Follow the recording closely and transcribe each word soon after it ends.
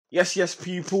Yes,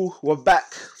 people, we're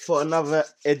back for another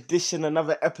edition,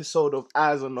 another episode of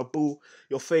Eyes on the Ball.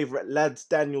 Your favourite lads,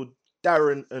 Daniel,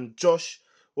 Darren, and Josh.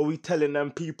 What we telling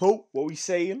them people? What we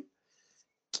saying?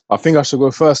 I think I should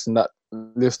go first in that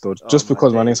list, though, just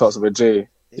because my name starts with a J.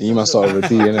 You must start with a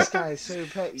D, innit? This guy is so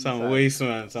petty. Some waste,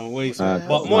 man.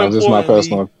 But more this is my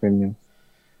personal opinion.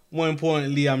 More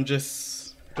importantly, I'm just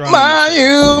drowning.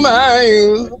 I'm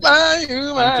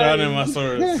drowning my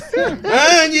sorrows.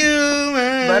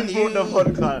 Man, brought the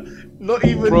vodka. Not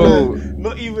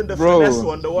even the finesse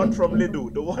one, the one from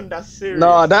Lidl, the one that's serious.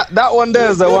 No, that one there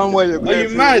is the one where you're going Are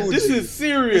you mad? This is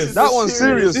serious. That one's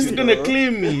serious. This is gonna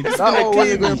claim me. That one when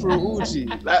you're going for Uchi.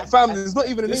 Like, fam, it's not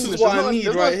even in This English. is what I need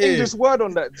right here. English word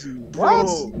on that, dude.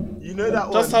 Bro, you know that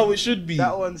one. That's how it should be.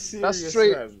 That one's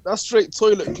serious. That's straight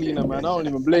toilet cleaner, man. I don't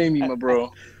even blame you, my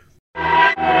bro.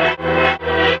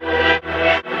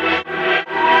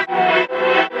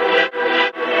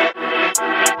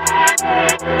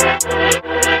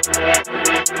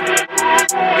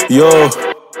 Yo,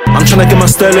 I'm tryna get my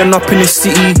sterling up in the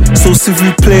city, so s'il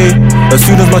play. As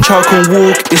soon as my child can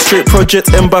walk, it's straight Project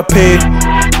Mbappe.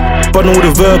 But all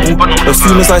the verbal, as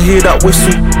soon as I hear that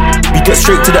whistle, we get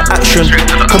straight to the action.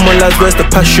 Come on lads, where's the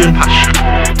passion?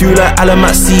 Do like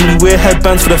Alamat C, we wear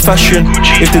headbands for the fashion.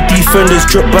 If the defenders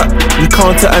drop back, we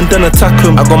counter and then attack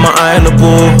them. I got my eye on the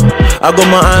ball,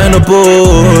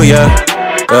 yeah.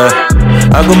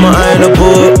 I got my eye on the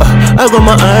ball, I got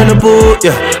my eye on the ball,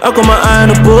 yeah. I got my eye on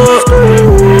the ball,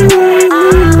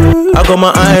 I got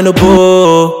my eye on the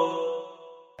ball.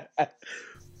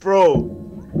 Bro,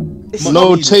 it's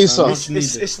no chaser.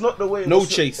 It's not the way.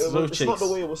 It's not the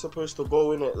way it was supposed to go,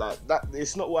 innit? Like that.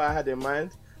 It's not what I had in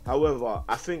mind. However,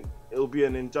 I think it'll be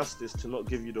an injustice to not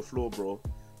give you the floor, bro.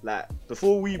 Like,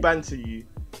 before we banter you,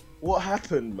 what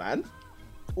happened, man?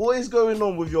 What is going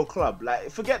on with your club? Like,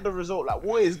 forget the result. Like,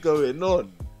 what is going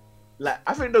on? Like,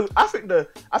 I think the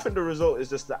result is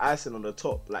just the icing on the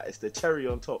top. Like, it's the cherry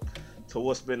on top to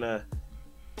what's been a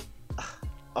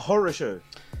horror show.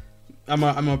 I'm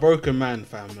a broken man,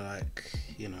 fam. Like,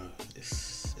 you know,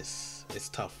 it's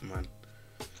tough, man.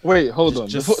 Wait, hold on.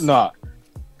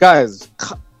 Guys,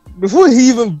 before he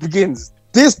even begins,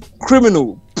 this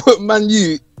criminal put Man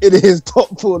U in his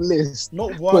top 4 list.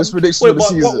 Not one. First prediction of the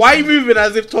season. Why are you moving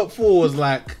as if top 4 was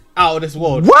like out of this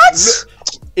world? What?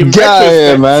 In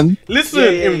retrospect, man.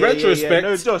 Listen, in retrospect,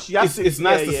 no, Josh, it's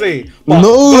nice to say. But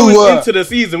no, going into the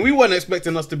season, we weren't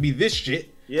expecting us to be this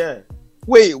shit. Yeah.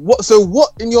 Wait, what? So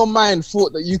what in your mind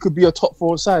thought that you could be a top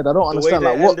 4 side? I don't understand.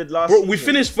 Like what? Bro, we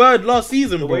finished 3rd last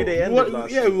season, bro. The way they ended last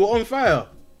season. We were on fire.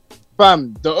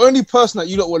 Fam, the only person that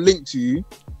you lot were linked to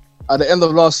at the end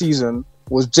of last season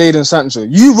was Jadon Sancho.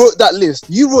 You wrote that list.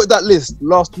 You wrote that list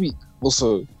last week or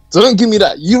so. So don't give me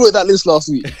that. You wrote that list last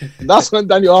week. That's when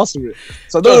Daniel asked for it.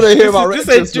 So I don't want to hear about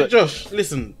it. Josh,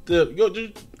 listen.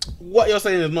 What you're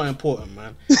saying is not important,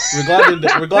 man.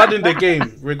 Regarding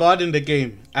the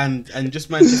game, and just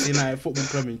Manchester United Football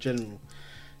Club in general.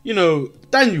 You know,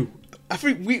 Daniel, I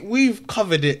think we've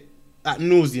covered it ad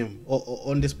nauseum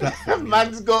on this platform.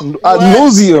 Man's got ad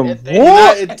nauseum.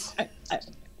 What?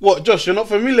 What, Josh? You're not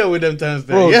familiar with them terms,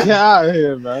 there? Bro, yeah? Get out of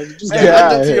here, man. Just get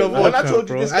out of here. When I told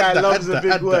you this guy loves a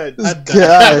big word, get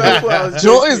out of here. Do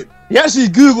you know what it is? He actually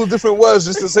googled different words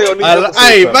just to say on the episode.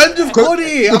 Hey, man, just got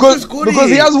it. Because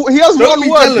he has one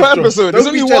word per episode. There's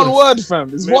only one word,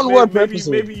 fam. It's one word per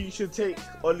episode. Maybe you should take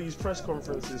Ollie's press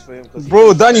conferences for him.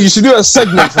 Bro, Daniel, you should do a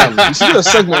segment, fam. You should do a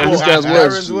segment on this guy's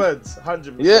words. Aaron's words,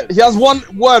 100%. Yeah, he has one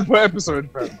word per episode,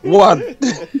 fam. One.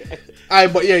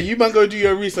 But yeah, you man go do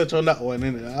your research on that one,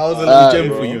 innit? That was a little gem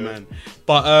for you, man.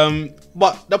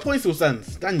 But the point still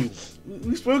stands. Daniel,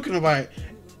 we've spoken about it.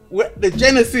 The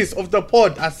genesis of the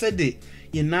pod. I said it.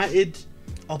 United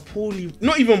are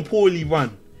not even poorly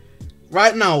run.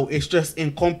 Right now, it's just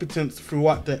incompetence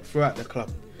throughout the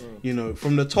club. You know,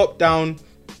 from the top down,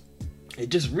 it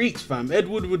just reeks, fam. Ed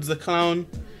Woodward's a clown.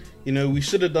 You know, we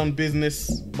should have done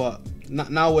business, but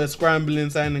now we're scrambling,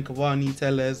 signing Cavani,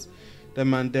 Telles, the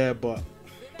man there. But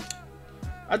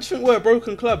I just think we're a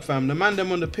broken club, fam. The man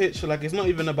them on the pitch, like, it's not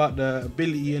even about the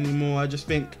ability anymore. I just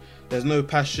think there's no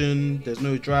passion, there's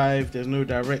no drive, there's no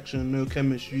direction, no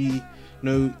chemistry,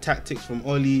 no tactics from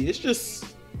Ollie. It's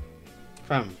just,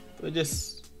 fam,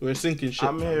 we're sinking ship.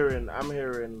 I'm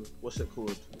hearing, what's it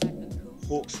called?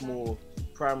 Hawksmoor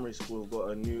Primary School got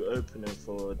a new opening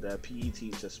for their PE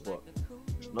teacher spot.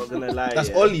 Not gonna lie. That's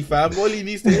Ollie, fam. Ollie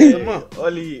needs to hit them up.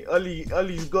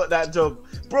 Ollie's got that job.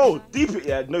 Bro, deep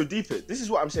it. This is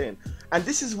what I'm saying. And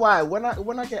this is why when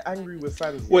I get angry with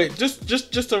fans. Wait,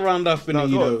 just to round up, go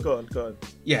on.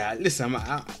 Yeah, listen,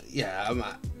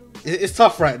 it's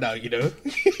tough right now, you know.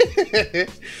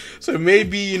 So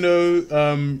maybe, you know,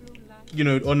 on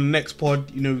the next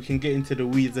pod, you know, we can get into the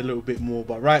weeds a little bit more.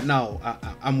 But right now,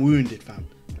 I'm wounded, fam.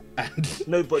 And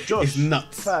no, but Josh, it's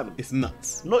nuts, fam. It's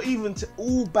nuts. Not even to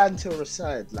all banter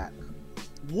aside, like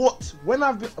what when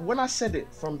I said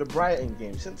it from the Brighton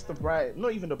game,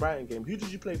 not even the Brighton game. Who did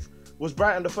you play? Was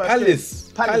Brighton the first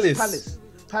game? Palace.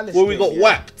 Where we got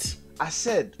whacked. I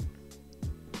said,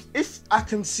 if I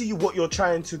can see what you're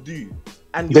trying to do,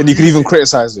 and then you can even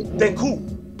criticize it. Then cool.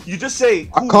 You just say,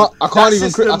 cool, I can't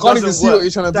even see what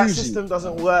you're trying to do. That system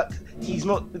doesn't work.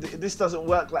 This doesn't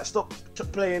work. Like, stop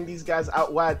playing these guys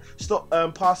out wide. Stop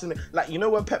passing it. Like, you know,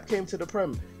 when Pep came to the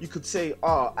Prem, you could say,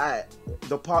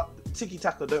 the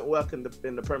tiki-taka don't work in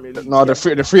the Premier League. No, the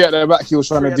free at the back he was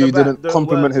trying to do didn't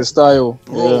complement his style.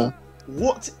 Bro, yeah.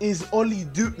 What is Oli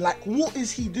do? Like, what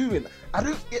is he doing? I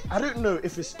don't know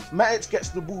if it's Matic gets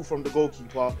the ball from the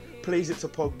goalkeeper, plays it to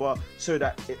Pogba so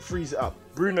that it frees it up.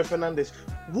 Bruno Fernandes,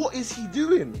 what is he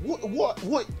doing? What?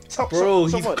 Bro,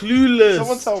 he's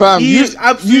clueless. Fam, he's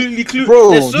absolutely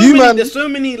clueless. Bro, there's so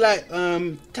many like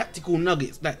tactical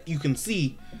nuggets that you can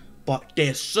see, but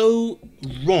they're so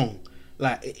wrong.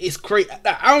 Like, it's crazy.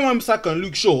 Like, Aaron Wan-Bissaka and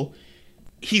Luke Shaw,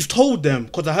 he's told them,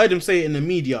 because I heard him say it in the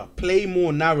media, play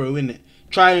more narrow, innit?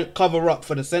 Try and cover up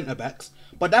for the centre backs.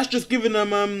 But that's just giving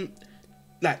them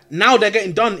like, now they're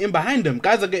getting done in behind them.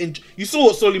 Guys are getting. You saw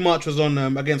what Solly March was on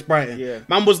against Brighton. Yeah.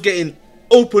 Man was getting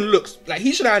open looks. Like,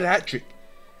 he should have had a hat trick.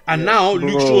 And now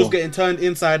Luke Shaw's getting turned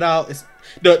inside out. It's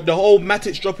the whole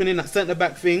Matic dropping in that centre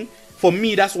back thing. For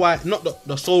me, that's why, not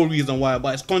the sole reason why,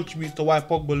 but it contributes to why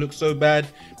Pogba looks so bad,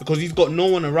 because he's got no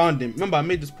one around him. Remember, I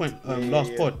made this point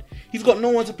last pod. He's got no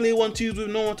one to play 1-2s with,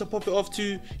 no one to pop it off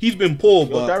to. He's been poor,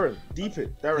 but Darren, deep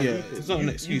it. It's not an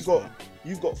excuse.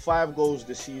 You've got 5 goals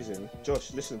this season.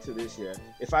 Josh, listen to this, yeah.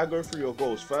 If I go through your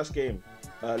goals, first game,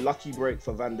 lucky break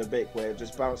for Van der Beek where it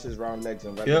just bounces round legs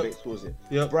and Van der Beek scores it.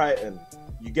 Brighton,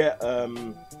 you get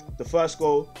the first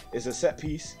goal is a set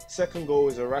piece, second goal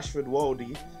is a Rashford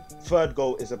Worldie, third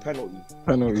goal is a penalty.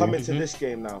 You come into this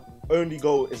game now, only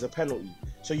goal is a penalty.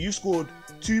 So you scored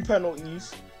 2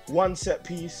 penalties, 1 set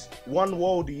piece, 1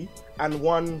 Worldie, and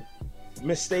 1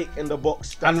 mistake in the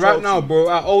box. And right now, bro,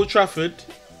 at Old Trafford,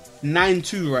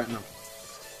 9-2 right now.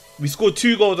 We scored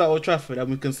 2 goals at Old Trafford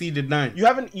and we conceded 9. You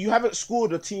haven't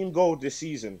scored a team goal this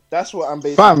season. That's what I'm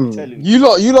basically telling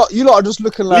you. You lot are just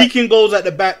looking like leaking goals at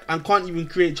the back and can't even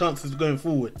create chances going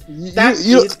forward. That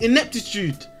is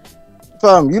ineptitude.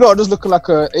 Fam, you lot are just looking like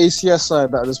a ACS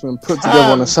side that just been put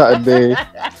together on a Saturday.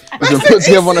 It's been put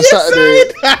together on a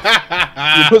Saturday.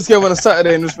 You put together on a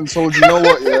Saturday and just been told, you know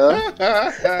what,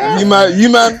 yeah? You man,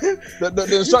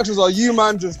 the instructions are, you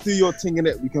man, just do your thing in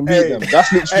it. We can beat them.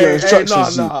 That's literally your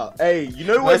instructions. Hey, you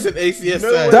know what? That's an ACS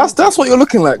side. That's what you're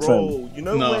looking like, bro, fam. you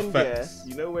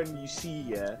know when you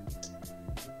see,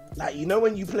 like, you know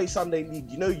when you play Sunday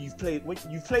League, you know you've played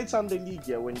Sunday League,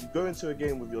 yeah, when you go into a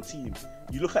game with your team,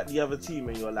 you look at the other team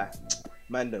and you're like,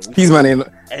 man, these man ain't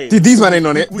on it. These man ain't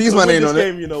on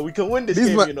it. You know, we can win this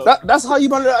game, you know. That's how you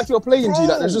man look like you're playing, G.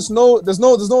 Like, there's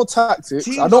no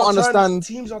tactics. I don't understand.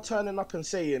 Teams are turning up and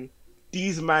saying,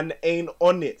 these man ain't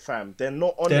on it, fam. They're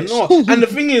not on it. They're not. And the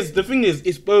thing is,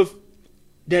 it's both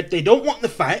that they don't want the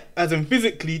fight, as in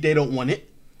physically they don't want it.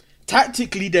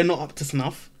 Tactically, they're not up to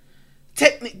snuff.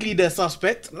 Technically, they're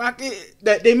suspect. Like,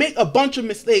 they make a bunch of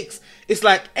mistakes. It's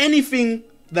like anything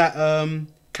that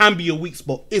can be a weak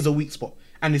spot is a weak spot,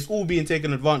 and it's all being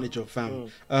taken advantage of,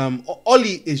 fam.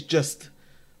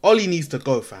 Oli needs to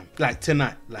go, fam. Like,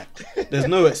 tonight, like, there's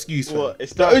no excuse. Fam.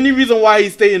 The only reason why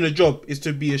he's staying in the job is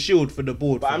to be a shield for the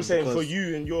board. But fam, I'm saying, for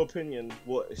you, in your opinion,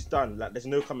 it's done. Like, there's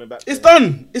no coming back. It's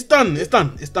done. It's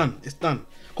done.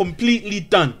 Completely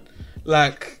done.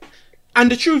 Like, and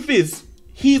the truth is,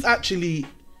 he's actually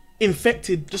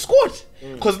infected the squad,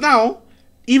 because now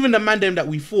even the man them that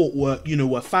we thought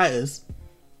were fighters,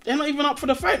 they're not even up for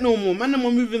the fight no more. Man them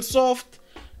are moving soft.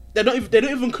 They don't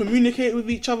even communicate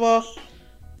with each other.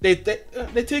 They're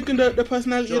taking the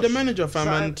personality of the manager,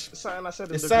 fam. Something I said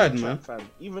in it's the sad, chat, man. Fam.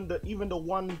 Even the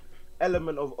one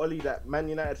element of Oli that Man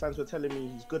United fans were telling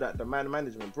me he's good at, the man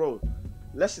management, bro.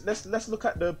 Let's look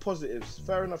at the positives.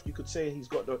 Fair enough, you could say he's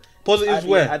got the positives.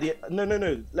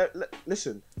 No.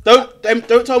 Listen.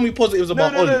 Don't tell me positives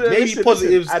about Oli. Maybe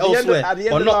positives elsewhere,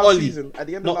 but not Oli. At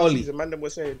the end of last season, man, them were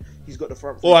saying he's got the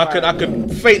front. I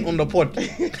could faint on the pod.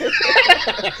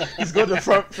 He's got the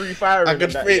front 3 fire. I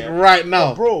could faint right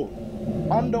now, but bro.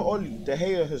 Under Oli, De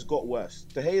Gea has got worse.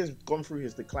 De Gea has gone through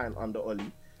his decline under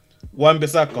Oli.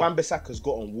 Wan-Bissaka's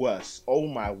gotten worse. Oh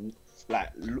my.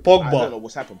 Like, Pogba. I don't know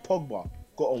what's happened. Pogba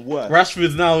gotten worse.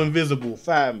 Rashford's now invisible.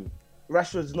 Fam,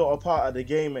 Rashford's not a part of the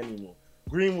game anymore.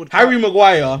 Greenwood, Harry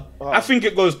Maguire. I think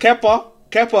it goes Kepa.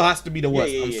 Kepa has to be the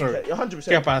worst. I'm sorry.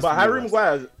 100%. But Harry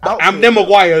Maguire, and then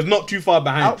Maguire is not too far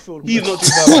behind. He's not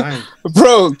too far behind.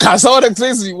 Bro, can someone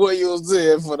explain to me what he was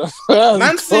doing for the first?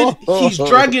 Man said he's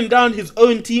dragging down his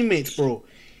own teammates, bro.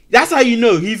 That's how you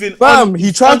know he's in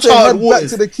he tried to head back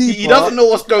to the keeper. He doesn't know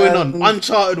what's going on.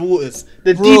 Uncharted waters.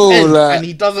 The deep end, and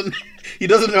he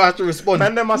doesn't know how to respond.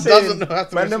 Man, them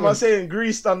are saying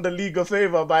Greece done the league a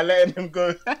favour by letting him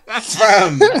go.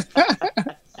 Fam.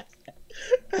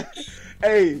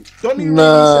 Hey, Donny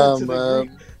really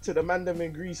said to the man them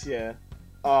in Greece, yeah.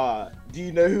 Do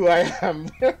you know who I am?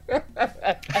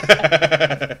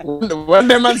 When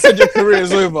the man said your career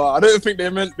is over, I don't think they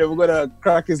meant they were gonna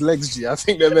crack his legs, G. I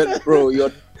think they meant, bro,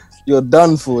 you're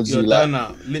done for, G. You're done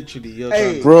now, literally. You're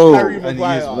done, bro. Harry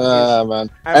Maguire, nah,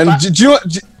 man. And do you know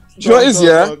what it is,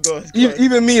 yeah?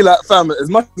 Even me, like, fam, as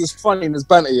much as it's funny and it's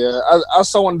banter, yeah, as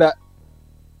someone that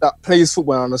plays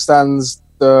football and understands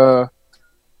the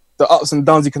ups and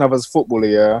downs you can have as a footballer,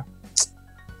 yeah.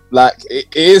 Like,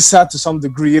 it is sad to some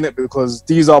degree, innit? Because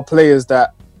these are players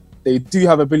that they do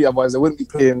have ability, otherwise they wouldn't be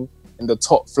playing in the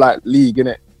top flight league,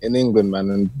 innit? In England,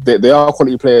 man. And they are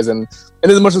quality players. And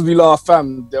as much as we laugh,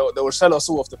 fam, they will sell us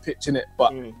all off the pitch, innit?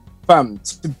 But, fam,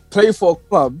 to play for a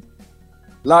club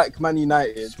like Man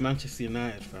United. It's Manchester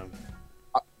United, fam.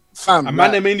 Fam, and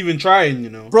man, they ain't even trying, you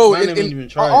know. Bro,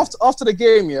 after the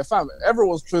game, yeah, fam,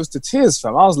 everyone was close to tears,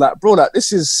 fam. I was like, bro, like,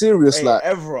 this is serious, hey, like.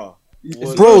 Evra.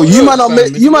 Bro, you man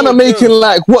are making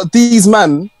like what these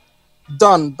man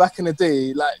done back in the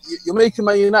day. Like, you're making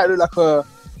Man United look like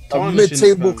a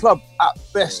mid-table club at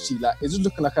best. G. Like, it's just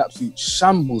looking like absolute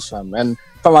shambles, fam. And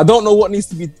fam, I don't know what needs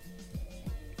to be.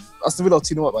 That's the middle of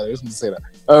Tino, by the way. I just want to say that.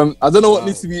 I don't know what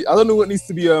needs to be. I don't know what needs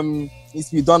to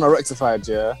be done or rectified.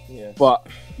 Yeah. But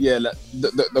yeah, like,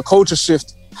 the culture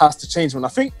shift has to change, man. I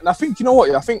think you know what?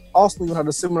 Yeah, I think Arsenal even had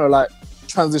a similar like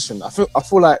transition. I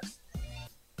feel like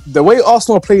the way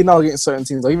Arsenal are playing now against certain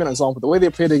teams, I'll give you an example. The way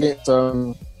they played against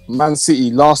Man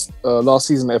City last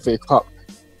season in the FA Cup.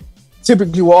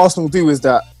 Typically, what Arsenal do is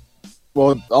that,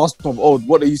 well, Arsenal of old,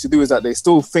 what they used to do is that they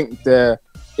still think they're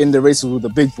in the races with the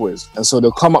big boys, and so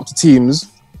they'll come up to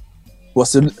teams who are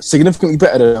significantly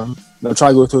better than them. And they'll try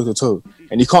to go toe to toe,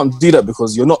 and you can't do that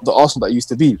because you're not the Arsenal that you used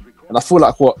to be. And I feel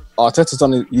like what Arteta's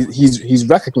done is he's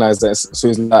recognised that, so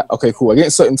he's like, okay, cool.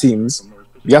 Against certain teams,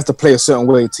 you have to play a certain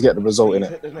way to get the result in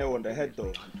it. Hit the nail on the head,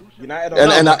 though. United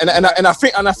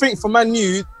and I think for Man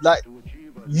U, like,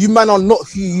 you man are not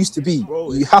who you used to be.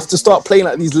 Bro, you have to start playing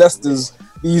like these Leicesters,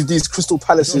 these Crystal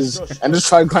Palaces, and just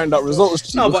try and grind out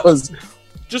results. No, but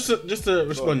just to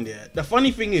respond, yeah. The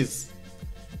funny thing is,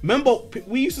 remember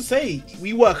we used to say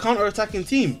we were a counter-attacking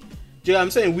team. Do you know what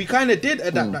I'm saying? We kind of did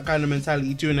adapt that kind of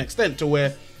mentality to an extent, to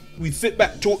where we sit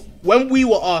back. When we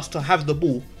were asked to have the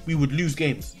ball, we would lose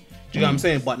games. Do you know what I'm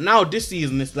saying? But now this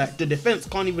season, it's like the defense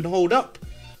can't even hold up.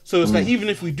 So it's like, even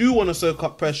if we do want to soak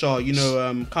up pressure, you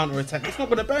know, counter attack, it's not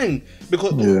gonna bang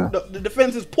because the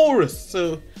defense is porous.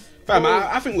 So, fam,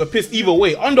 I think we're pissed either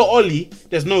way. Under Oli,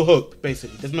 there's no hope.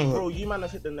 Basically, there's no hope. Bro, you man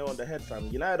have hit the nail on the head, fam.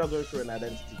 United are going through an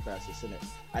identity crisis, innit?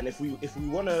 And if we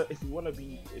wanna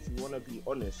be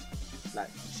honest, like,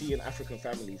 seeing African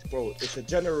families, bro, it's a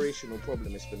generational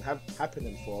problem. It's been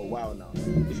happening for a while now.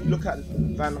 If you look at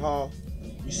Van Gaal,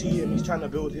 you see him. He's trying to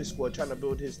build his squad, trying to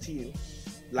build his team.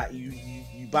 Like, you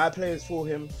buy players for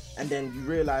him, and then you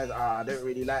realise, I don't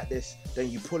really like this.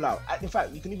 Then you pull out. In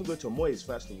fact, you can even go to Moyes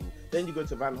first of all. Then you go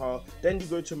to Van Gaal. Then you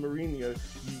go to Mourinho.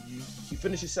 You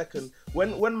finish second.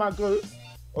 When my goat,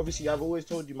 obviously I've always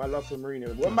told you my love for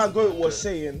Mourinho. When my goat was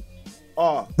saying,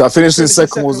 that finishing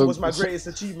second was my greatest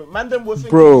achievement. Man, them were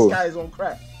thinking this guy is on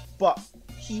crack, but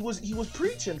he was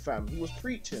preaching, fam. He was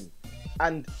preaching,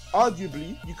 and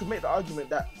arguably you could make the argument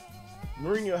that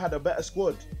Mourinho had a better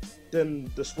squad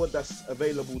than the squad that's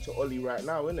available to Oli right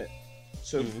now, innit?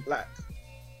 So like,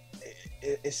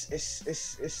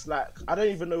 it's like, I don't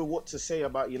even know what to say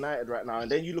about United right now. And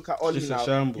then you look at Oli now.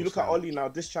 Oli now.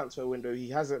 This transfer window, he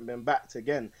hasn't been backed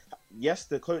again. Yes,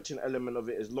 the coaching element of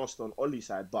it is lost on Oli's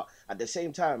side, but at the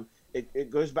same time, it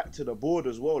goes back to the board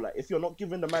as well. Like, if you're not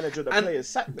giving the manager the players,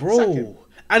 sack him.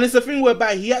 And it's a thing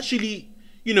whereby he actually,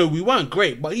 you know, we weren't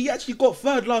great, but he actually got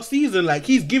third last season. Like,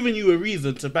 he's given you a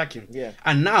reason to back him. Yeah.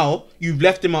 And now you've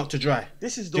left him out to dry.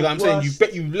 This is the worst. You know what I'm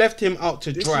saying? You've left him out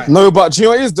to dry. No, but do you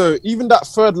know what it is though? Even that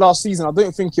third last season, I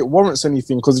don't think it warrants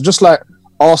anything, because it's just like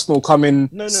Arsenal come in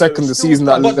second the season.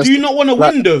 But do you not want to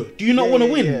win though? Do you not want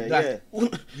to win?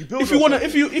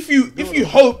 If you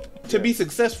hope to be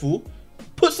successful,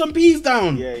 put some P's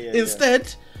down.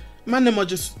 Instead, man, them are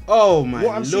just, oh my lord,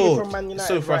 what I'm seeing from Man United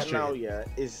so frustrating. Right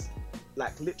now, is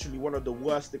like literally one of the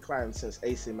worst declines since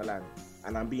AC Milan,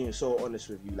 and I'm being so honest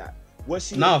with you. Like, we're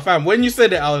seeing. No, fam. When you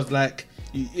said it, I was like,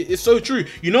 it's so true.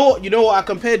 You know what I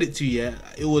compared it to? Yeah,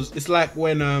 it's like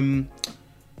when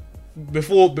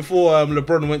before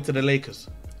LeBron went to the Lakers.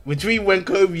 Between when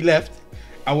Kobe left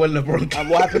and when LeBron and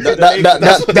what happened that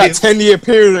 10-year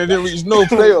period and there was no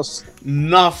playoffs.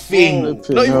 Nothing. No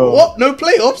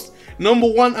playoffs. Number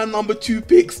 1 and number 2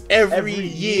 picks every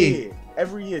year.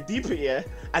 Every year, deep it, yeah.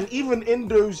 And even in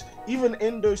those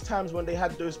times when they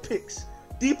had those picks,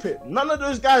 deep it, none of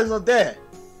those guys are there.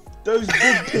 Those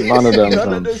big picks, none of them.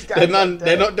 None of those guys.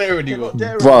 They're not there anymore.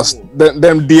 Bust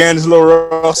them D'Angelo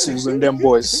Russells and them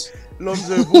boys.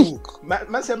 Lonzo Ball.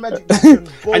 Man said Magic.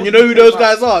 And you know who those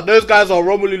guys are? Those guys are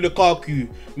Romelu Lukaku,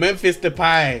 Memphis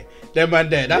Depay, them man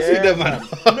there. That's who them man.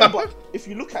 No, but if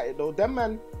you look at it though, them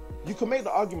man, you can make the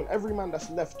argument every man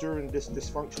that's left during this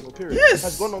dysfunctional period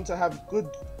has gone on to have good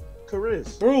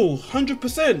careers. Bro,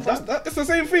 100%. That's the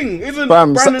same thing. Isn't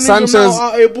Brandon Sanchez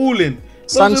out here balling?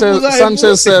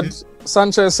 Sanchez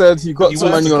said he got to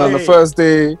Man United on the first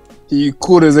day. He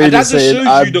called his agent saying,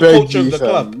 "I beg you,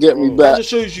 fam, get me back." That just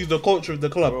shows you the culture of the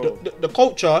club. The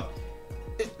culture,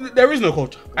 there is no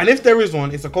culture, and if there is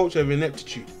one, it's a culture of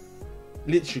ineptitude,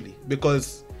 literally.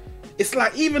 Because it's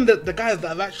like even the guys that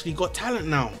have actually got talent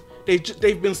now,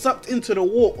 they've been sucked into the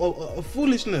warp of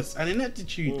foolishness and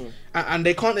ineptitude, and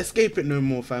they can't escape it no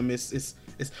more, fam. It's.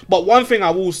 But one thing I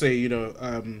will say, you know,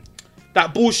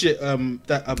 that bullshit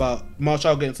that about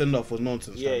Martial getting sent off was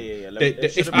nonsense. Yeah.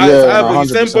 If either you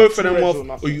send both of them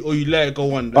off or you let it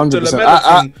go on.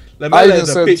 100%. Lamella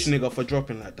is a bitch nigga for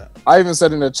dropping like that. I even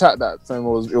said in the chat that fam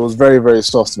it was very, very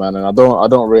soft, man, and I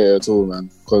don't rate it at all,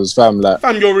 man. Because fam,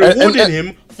 you're rewarding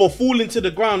him for falling to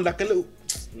the ground like a little.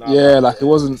 It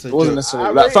wasn't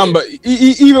necessarily like fam, but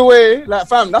either way, like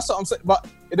fam, that's what I'm saying. But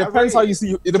it depends how you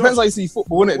see. It depends how you see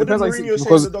football, innit? It depends how you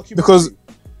see because.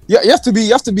 Yeah, you have to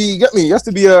be. Get me. You have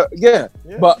to be yeah.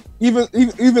 But even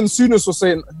Souness was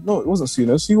saying no. It wasn't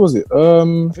Souness. Who was it?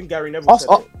 I think Gary Neville said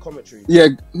it, commentary. Yeah,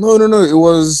 no. It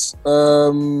was.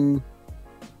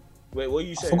 Wait, what are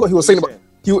you saying? I forgot he was saying about.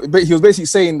 He was basically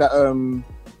saying that.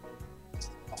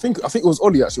 I think it was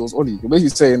Oli actually. It was Oli. He was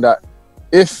basically saying that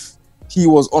if he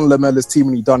was on Lamella's team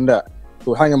and he done that,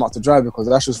 he'll hang him out to dry because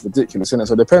that's just ridiculous, innit?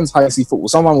 So it depends how you see football.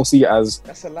 Someone will see it as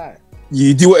that's a lie.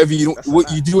 You do whatever you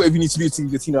do whatever you need to do to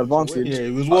give the team advantage. Yeah,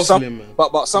 it was waffling, man.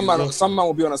 But some man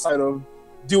will be on the side of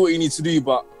do what you need to do,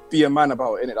 but be a man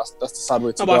about it, innit? That's the sad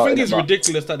way to go. But I think it's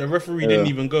ridiculous that the referee didn't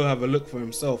even go have a look for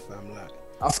himself, fam. Like,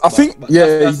 I think he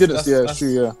didn't. Yeah, it's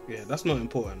true. Yeah, that's not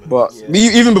important, man. But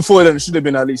even before then, it should have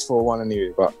been at least 4-1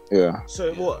 anyway. But yeah.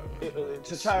 So what?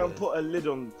 To try and put a lid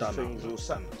on things, or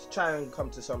try and come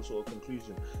to some sort of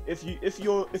conclusion. If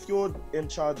you're in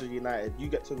charge of United, you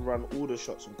get to run all the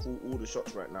shots and call all the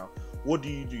shots right now. What do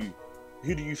you do?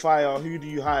 Who do you fire? Who do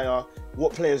you hire?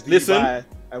 What players do you buy?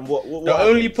 And what the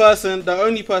only person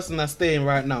that's staying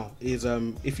right now is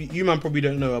if you man probably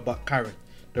don't know about Karen,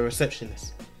 the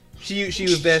receptionist. She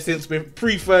was there since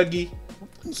pre-Fergie,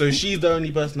 so she's the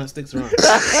only person that sticks around.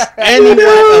 Anyone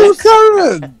else,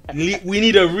 Karen, we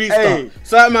need a restart. Hey.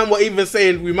 Certain man were even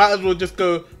saying we might as well just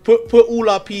go put all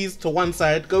our P's to one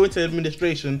side, go into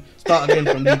administration, start again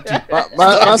from League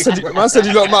 2. Man said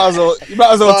you might as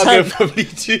well tank from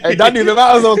League 2. Hey, Danny, you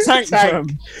might as well tank.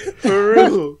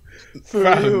 For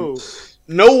real.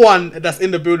 No one that's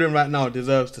in the building right now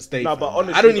deserves to stay. No, but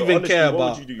honestly, I don't even care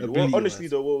about. Honestly,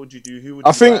 though, what would you do? Who would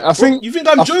I think you think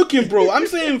I'm joking, bro? I'm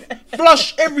saying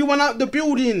flush everyone out the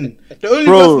building. The only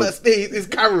person that stays is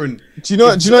Karen. Do you know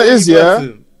what it is? Yeah.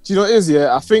 Do you know what it is?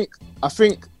 Yeah. I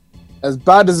think as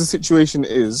bad as the situation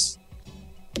is,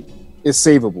 it's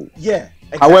savable. Yeah.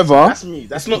 Exactly. However, that's me.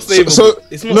 That's not savable.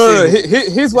 It's not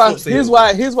savable. Here's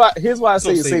why I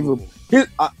say it's savable.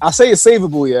 I say it's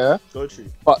savable, yeah. So true.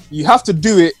 But you have to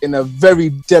do it in a very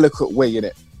delicate way,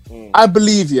 innit? I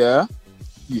believe, yeah,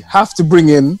 you have to bring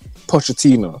in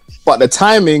Pochettino. But the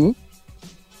timing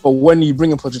for when you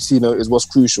bring in Pochettino is what's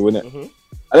crucial, innit?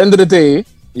 At the end of the day,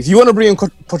 if you want to bring in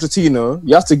Pochettino,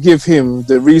 you have to give him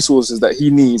the resources that he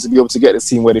needs to be able to get the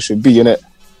team where they should be, innit?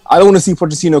 I don't want to see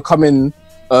Pochettino come in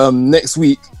next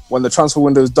week when the transfer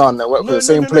window is done and work with the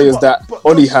same players that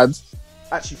Oli had.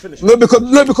 Actually finish.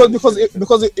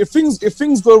 Because if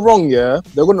things go wrong, yeah,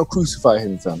 they're gonna crucify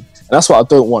him, fam. And that's what I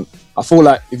don't want. I feel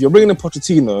like if you're bringing in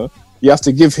Pochettino, you have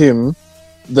to give him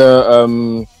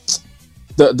the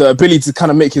ability to kind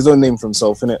of make his own name for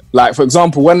himself, innit? Like for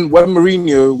example, when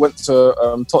Mourinho went to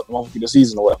Tottenham after the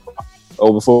season or whatever,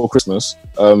 or before Christmas,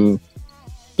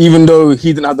 even though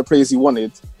he didn't have the players he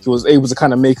wanted, he was able to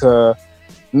kind of make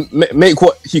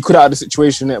what he could out of the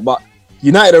situation, innit? But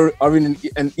United are in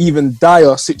an even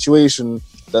dire situation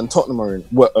than Tottenham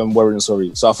were in.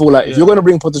 Sorry. So I feel like if you're going to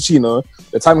bring Pochettino,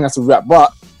 the timing has to wrap.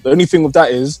 But the only thing with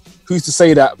that is, who's to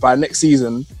say that by next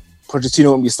season,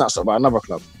 Pochettino won't be snatched up by another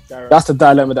club? That's the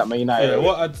dilemma that Man United.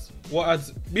 Yeah,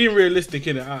 being realistic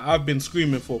in it, I've been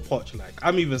screaming for Poch. Like,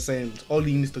 I'm even saying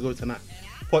Oli needs to go tonight.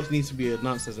 Poch needs to be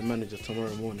announced as a manager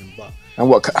tomorrow morning. But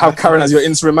have Karen as your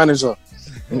interim manager?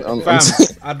 Fam,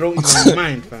 I don't even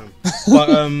mind, fam. But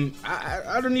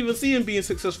I don't even see him being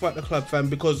successful at the club, fam,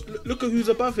 because look at who's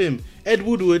above him. Ed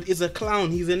Woodward is a clown,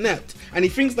 he's inept, and he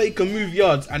thinks that he can move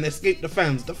yards and escape the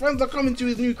fans. The fans are coming to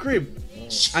his new crib.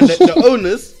 And the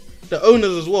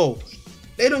owners as well,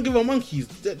 they don't give a monkeys.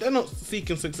 They're not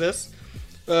seeking success.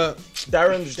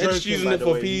 Darren's they're just using it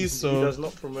for peace. He does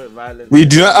not promote violence. We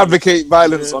do not advocate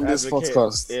violence on this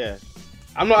podcast. Yeah.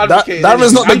 I'm not advocating.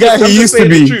 Darren's not the guy he used to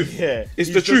be. It's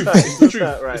the truth. It's the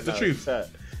truth. It's the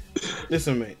truth.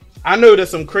 Listen, mate. I know there's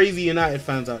some crazy United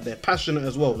fans out there, passionate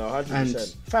as well. No, 100%. And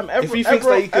fam,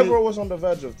 Evra was on the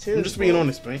verge of tears. I'm just being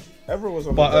honest, mate. Evra was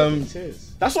on the verge of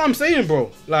tears. That's what I'm saying,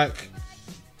 bro. Like,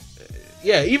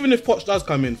 yeah, even if Poch does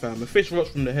come in, fam, a fish rots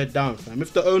from the head down, fam.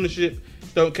 If the ownership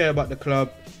don't care about the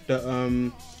club,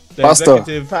 the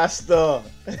executive Pastor.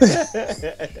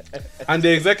 and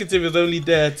the executive is only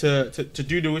there to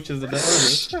do the wishes of the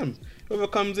owners, fam, whoever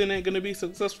comes in ain't gonna be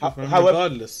successful, fam,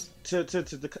 regardless. To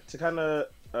kind of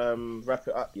wrap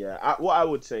it up, what I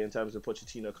would say in terms of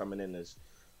Pochettino coming in is,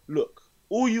 look,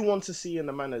 all you want to see in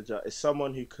a manager is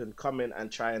someone who can come in and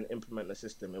try and implement the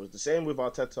system. It was the same with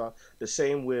Arteta, the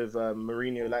same with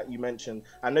Mourinho, like you mentioned.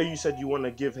 I know you said you want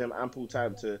to give him ample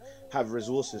time to have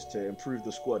resources to improve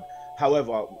the squad.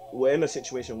 However, we're in a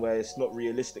situation where it's not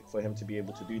realistic for him to be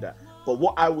able to do that. But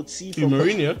what I would see from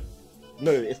Mourinho?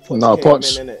 No, if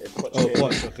Poch came in,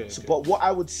 Poch, okay. But what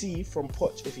I would see from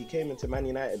Poch if he came into Man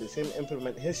United is him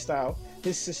implement his style,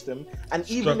 his system, and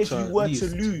even if you were to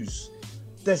lose,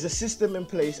 there's a system in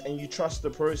place and you trust the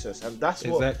process, and that's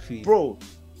what, bro.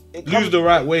 Lose the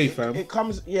right way, fam. It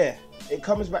comes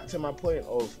back to my point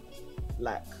of,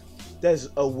 like, there's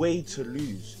a way to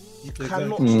lose. You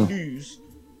cannot lose,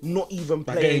 not even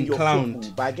playing your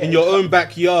football, by getting in your own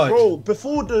backyard, bro.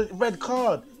 Before the red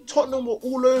card, Tottenham were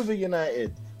all over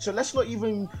United, so let's not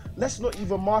even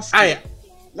mask it.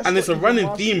 And it's a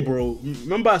running theme, bro.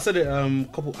 Remember I said it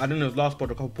I don't know, last pod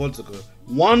a couple pods ago.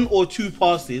 1 or 2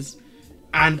 passes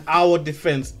and our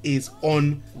defense is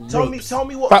on ropes. Tell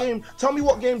me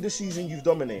what game this season you've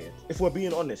dominated, if we're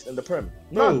being honest, in the Prem.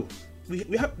 None.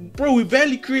 We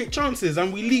barely create chances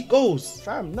and we leak goals.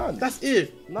 Fam, none. That's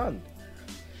it. None.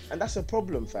 And that's a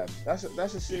problem, fam. That's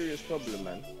a serious problem,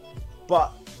 man.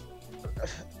 But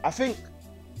I think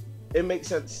it makes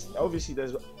sense. Obviously,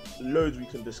 there's loads we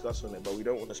can discuss on it, but we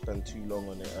don't want to spend too long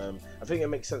on it. I think it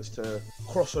makes sense to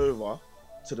cross over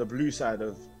to the blue side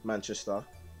of Manchester.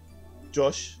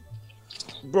 Josh,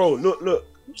 bro, look.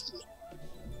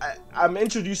 I'm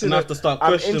introducing. I have to start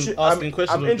asking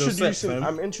questions.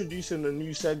 I'm introducing a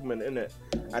new segment in it,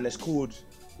 and it's called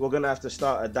 "We're gonna have to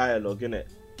start a dialogue" in it.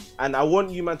 And I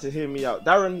want you, man, to hear me out.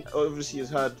 Darren obviously has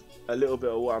heard a little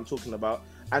bit of what I'm talking about,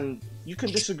 and you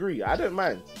can disagree. I don't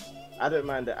mind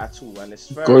it at all, and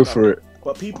it's fair go enough. for it.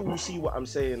 But people will see what I'm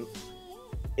saying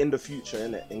in the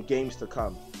future, in games to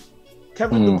come.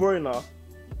 Kevin De Bruyne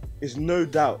is no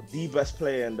doubt the best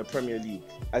player in the Premier League.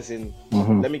 As in,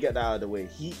 let me get that out of the way.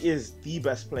 He is the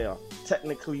best player,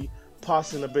 technically,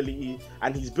 passing ability,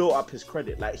 and he's built up his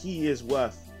credit. Like, he is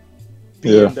worth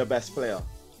being the best player.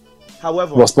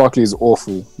 However, Ross Barkley is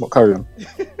awful. What, carry on?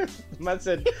 Man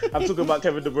said, I'm talking about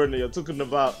Kevin De Bruyne, you're talking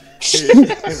about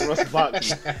Ross Barkley.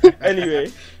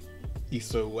 Anyway. He's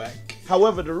so whack.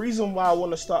 However, the reason why I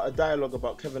want to start a dialogue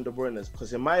about Kevin De Bruyne is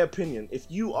because, in my opinion, if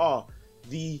you are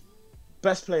the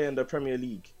best player in the Premier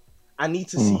League, I need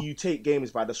to see you take games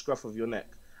by the scruff of your neck.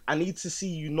 I need to see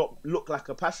you not look like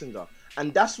a passenger.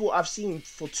 And that's what I've seen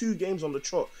for 2 games on the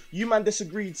trot. You, man,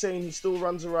 disagreed, saying he still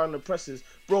runs around and presses.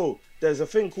 Bro, there's a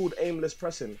thing called aimless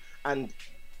pressing, and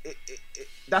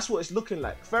that's what it's looking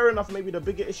like. Fair enough, maybe the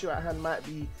bigger issue at hand might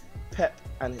be Pep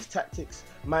and his tactics,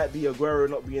 might be Aguero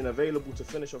not being available to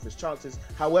finish off his chances.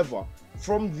 However,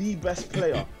 from the best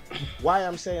player, why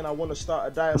I'm saying I want to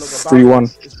start a dialogue about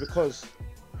it is because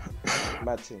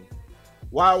mad thing.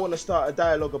 Why I want to start a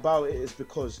dialogue about it is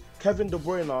because Kevin De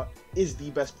Bruyne is the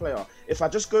best player. If I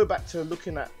just go back to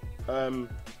looking at the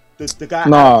guy.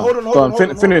 Hold on.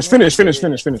 Finish. Let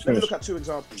me look at 2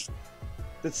 examples.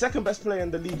 The second best player in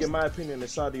the league, in my opinion,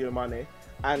 is Sadio Mane,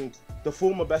 and the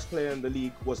former best player in the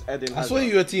league was Eden Hazard. I saw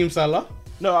you were Team Salah.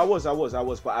 No, I was,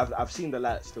 but I've seen the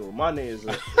light still. Mane is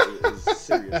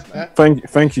serious, man.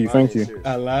 Thank you.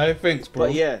 Allah, thanks, bro.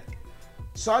 But yeah,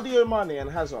 Sadio Mane and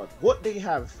Hazard, what they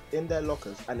have in their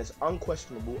lockers, and it's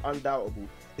unquestionable, undoubtable,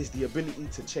 is the ability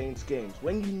to change games.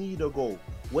 When you need a goal,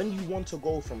 when you want a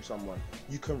goal from someone,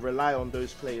 you can rely on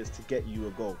those players to get you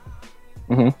a goal.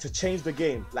 To change the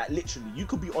game, like literally, you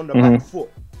could be on the back foot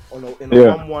in a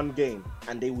 1-1 game,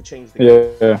 and they will change the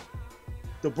game. Yeah.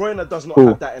 De Bruyne does not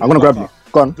have that in his locker. I'm gonna grab you.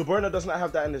 Go on. De Bruyne does not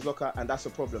have that in his locker, and that's a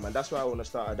problem, and that's why I want to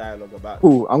start a dialogue about it.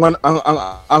 Cool. I'm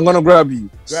gonna grab you.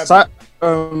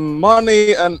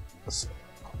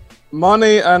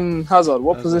 Mane and Hazard.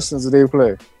 What positions do they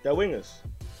play? They're wingers.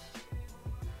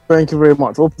 Thank you very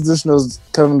much. What position does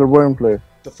Kevin De Bruyne play?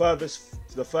 The furthest.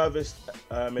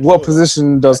 What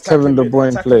position does Kevin De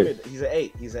Bruyne play? Mid.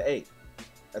 He's an 8.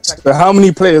 So how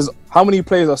many players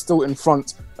are still in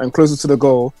front and closer to the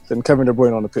goal than Kevin De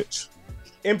Bruyne on the pitch?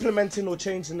 Implementing or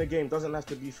changing the game doesn't have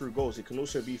to be through goals. It can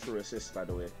also be through assists, by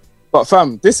the way. But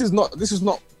fam, this is not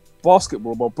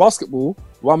basketball. But basketball,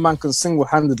 one man can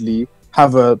single-handedly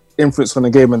have an influence on the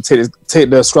game and take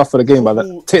the scruff of the game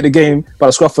take the game by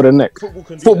the scruff of the neck.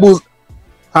 Football's,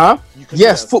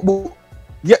 yes, football.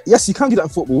 Yeah, yes, you can do that in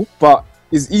football, but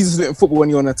it's easy to do it in football when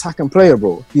you're an attacking player,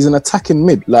 bro. He's an attacking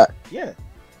mid,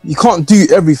 you can't do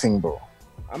everything, bro.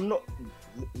 I'm not.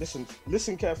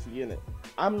 Listen carefully, innit?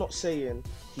 I'm not saying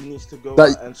he needs to go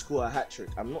out and score a hat trick.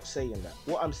 I'm not saying that.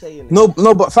 What I'm saying is... No,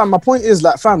 but fam, my point is,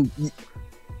 like, fam,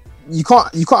 you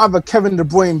can't have a Kevin De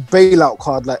Bruyne bailout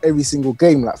card like every single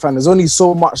game, like, fam. There's only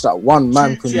so much that one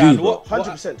man can do.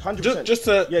 100%. Just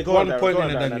to go one on, point Darren,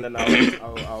 in it, and then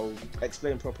I'll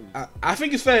explain properly. I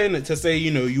think it's fair, innit, to say,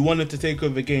 you know, you wanted to take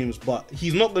over games, but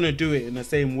he's not going to do it in the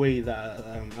same way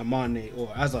that Mane or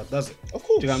Hazard does it. Of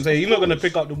course. Do you know what I'm saying? He's not going to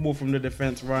pick up the ball from the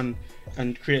defense, run,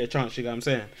 and create a chance. You know what I'm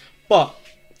saying? But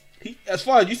as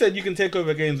far as you said, you can take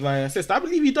over games via assist. I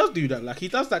believe he does do that. Like, he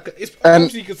does that. It's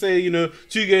obviously you could say, you know,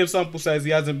 2-game sample size, he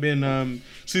hasn't been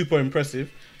super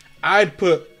impressive. I'd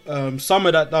put some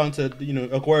of that down to, you know,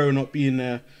 Aguero not being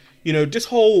there. You know, this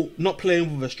whole not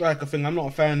playing with a striker thing, I'm not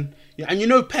a fan. Yeah, and you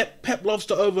know, Pep loves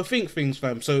to overthink things,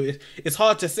 fam. So it's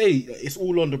hard to say it's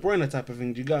all on De Bruyne type of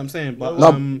thing. Do you get what I'm saying? But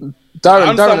Darren, I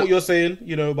understand what you're saying,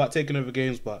 you know, about taking over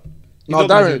games, but... No,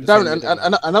 Darren,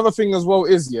 and another thing as well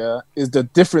is the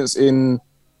difference in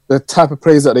the type of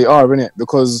players that they are, innit?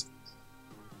 Because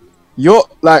you're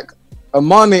like a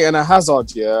Mane and a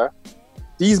Hazard,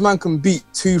 these man can beat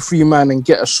 2-3 man and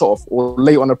get a shot off or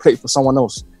lay on a plate for someone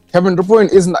else. Kevin De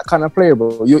Bruyne isn't that kind of player,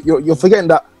 bro. You're forgetting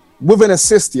that with an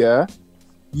assist, you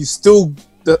still,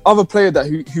 the other player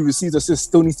who receives assist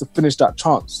still needs to finish that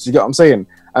chance. Do you get what I'm saying?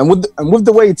 And with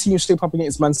the way teams shape up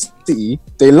against Man City,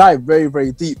 they lie very,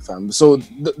 very deep, fam. So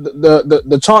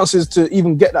the chances to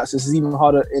even get that assist is even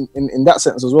harder in that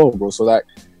sense as well, bro. So like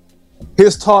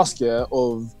his task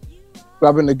of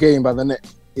grabbing the game by the neck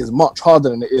is much harder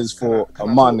than it is for a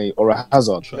Mane or a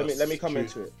Hazard. Let me come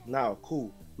into it now.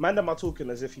 Cool. Mandem are talking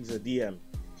as if he's a DM.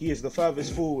 He is the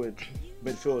furthest forward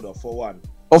midfielder for one.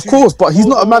 Of course, but he's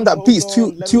not a man that beats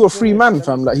two or three man,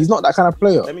 fam. Like, he's not that kind of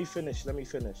player. Let me finish,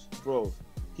 bro.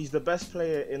 He's the best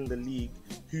player in the league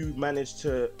who managed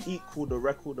to equal the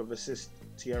record of assists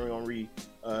Thierry Henry,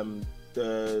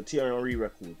 the Thierry Henry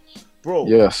record. Bro,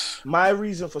 yes. My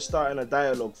reason for starting a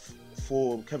dialogue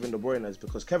for Kevin De Bruyne is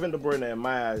because Kevin De Bruyne, in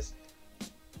my eyes,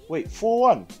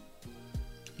 4-1.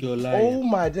 You're lying. Oh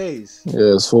my days.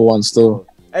 Yeah, it's 4-1 still.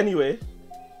 Anyway,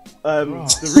 the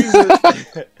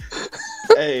reason.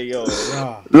 Hey yo,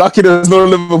 lucky there's no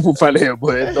Liverpool fan here,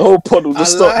 boy. The whole pod will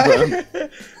just stop, man.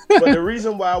 But the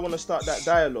reason why I want to start that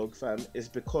dialogue, fam, is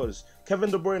because Kevin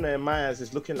De Bruyne, in my eyes,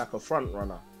 is looking like a front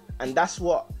runner, and that's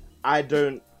what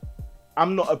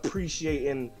I'm not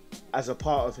appreciating as a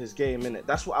part of his game, innit?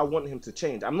 That's what I want him to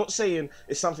change. I'm not saying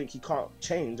it's something he can't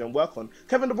change and work on.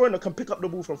 Kevin De Bruyne can pick up the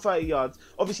ball from 30 yards.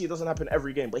 Obviously, it doesn't happen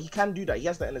every game, but he can do that. He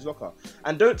has that in his locker.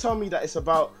 And don't tell me that it's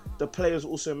about the players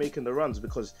also making the runs,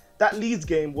 because that Leeds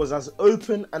game was as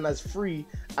open and as free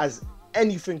as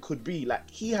anything could be. Like,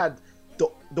 he had...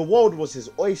 The world was his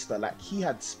oyster. Like, he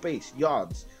had space,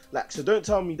 yards. Like, so don't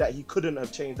tell me that he couldn't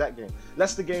have changed that game.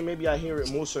 Leicester game, maybe I hear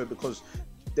it more so because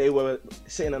they were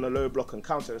sitting on a low block and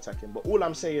counter-attacking. But all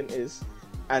I'm saying is,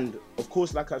 and of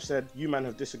course, like I've said, you man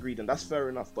have disagreed, and that's fair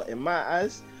enough. But in my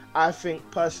eyes, I think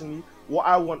personally, what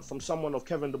I want from someone of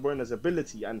Kevin De Bruyne's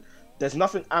ability, and there's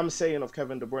nothing I'm saying of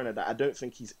Kevin De Bruyne that I don't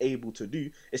think he's able to do.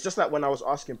 It's just like when I was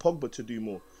asking Pogba to do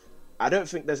more. I don't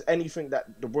think there's anything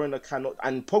that De Bruyne cannot,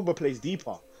 and Pogba plays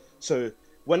deeper. So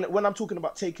when I'm talking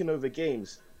about taking over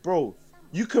games, bro,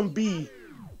 you can be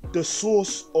the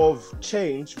source of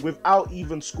change without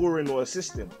even scoring or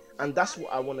assisting. and that's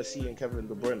what I want to see in Kevin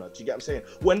De Bruyne. Do you get what I'm saying?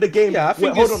 When the game,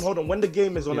 hold on. When the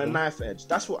game is on a knife edge,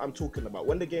 that's what I'm talking about.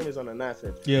 When the game is on a knife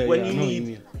edge, when you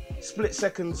need split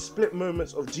seconds, split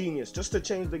moments of genius, just to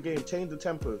change the game, change the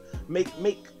tempo, make.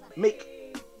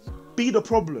 Be the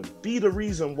problem. Be the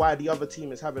reason why the other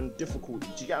team is having difficulty.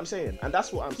 Do you get what I'm saying? And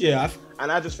that's what I'm saying. Yeah, and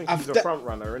I just think he's a front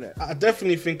runner, innit? I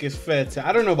definitely think it's fair to.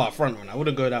 I don't know about front runner. I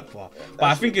wouldn't go that far, but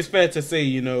I think it's fair to say,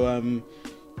 you know,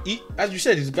 as you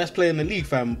said, he's the best player in the league,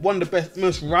 fam. One of the best,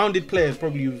 most rounded players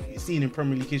probably you've seen in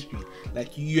Premier League history.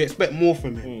 Like, you expect more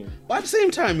from him. But at the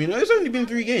same time, you know, it's only been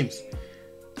 3 games.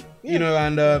 You know,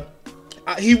 and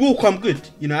he will come good.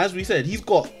 You know, as we said, he's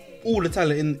got all the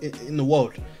talent in the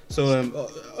world. So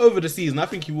over the season, I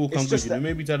think he will come good. You know,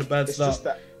 maybe to had a bad start. Just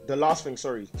that the last thing.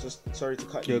 Sorry to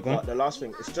cut you. But the last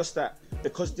thing, it's just that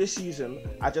because this season,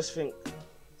 I just think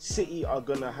City are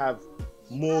gonna have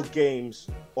more games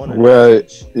on a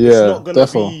pitch. Yeah, it's not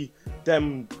gonna be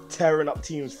them tearing up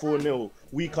teams 4-0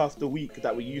 week after week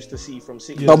that we used to see from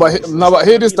City. No, but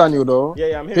hear this, Daniel, though.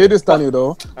 Yeah, I'm here. Hear this, Daniel,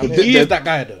 though. He is that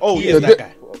guy, though. Oh, he is that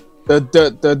guy.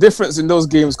 The difference in those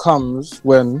games comes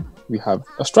when we have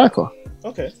a striker.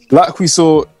 Okay. Like we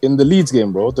saw in the Leeds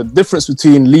game, bro. The difference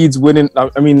between Leeds winning,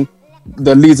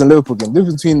 the Leeds and Liverpool game, the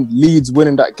difference between Leeds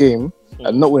winning that game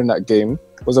and not winning that game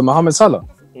was a Mohamed Salah.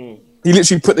 He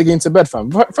literally put the game to bed, fam.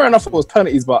 Fair enough, it was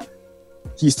penalties, but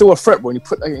he's still a threat when he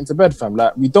put that game to bed, fam.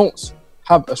 Like, we don't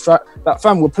have a strike. That,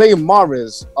 fam, we're playing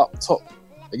Mahrez up top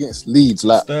against Leeds,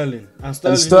 like Sterling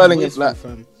is like.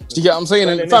 Fam. Do you get what I'm saying?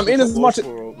 And fam, in as much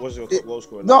was your top goal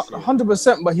scorer? Not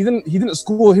 100%, but he didn't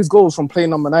score his goals from playing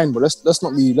number 9. But let's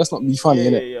not be funny,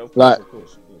 innit? Yeah, of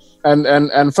course.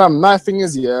 And fam, my thing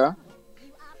is,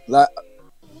 like,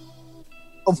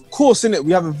 of course, innit,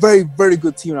 we have a very, very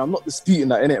good team, and I'm not disputing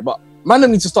that, innit, but man,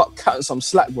 don't need to start cutting some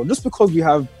slack, bro. Just because we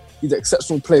have these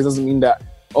exceptional players doesn't mean that,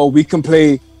 we can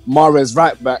play Mahrez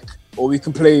right back, or we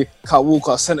can play Kyle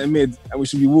Walker centre mid, and we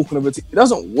should be walking over. It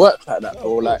doesn't work like that,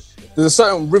 bro. Like, there's a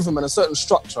certain rhythm and a certain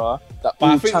structure that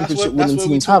all championship winning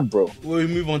teams have, bro. We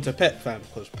move on to Pep, fam,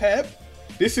 because Pep,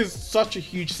 this is such a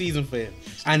huge season for him,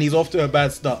 and he's off to a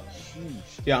bad start.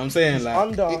 Yeah, I'm saying, he's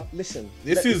like, listen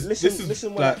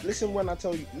when I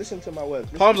tell you, listen to my words.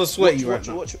 Palms are sweaty right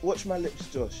now. Watch my lips,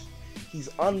 Josh. He's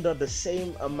under the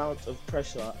same amount of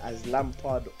pressure as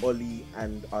Lampard, Oli,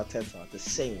 and Arteta. The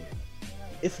same,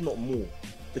 if not more.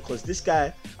 Because this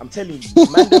guy, I'm telling you,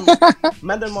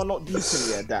 man them are not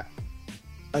decent at that.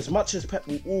 As much as Pep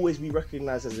will always be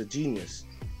recognised as a genius,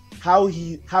 how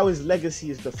his legacy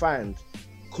is defined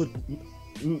could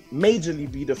majorly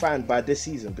be defined by this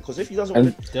season. Because if he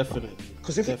doesn't, definitely.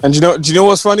 And do you know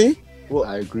what's funny? What?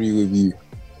 I agree with you.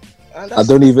 I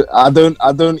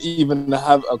don't even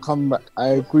have a comeback. I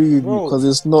agree with you because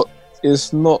it's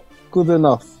not good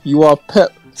enough. You are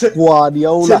Pep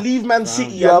Guardiola. To leave Man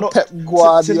City and not Pep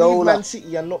Guardiola. To leave Man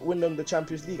City and not win them the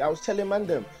Champions League. I was telling man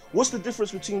them, what's the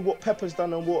difference between what Pep has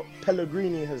done and what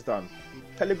Pellegrini has done?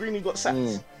 Pellegrini got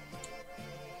sacked.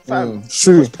 Fam,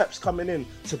 true. Pep's coming in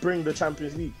to bring the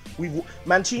Champions League.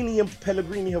 Mancini and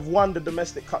Pellegrini have won the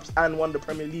domestic cups and won the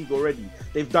Premier League already.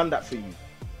 They've done that for you.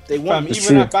 They won.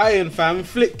 Even at Bayern, fam,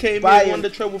 Flick came in, won the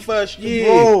treble first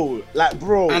year,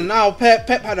 bro. And now Pep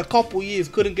had a couple years,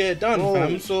 couldn't get it done,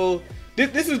 fam. So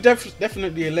this is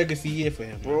definitely a legacy year for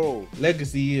him, bro.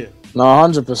 Legacy year. No,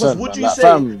 100%. Would you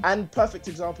say? And perfect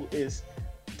example is,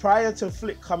 prior to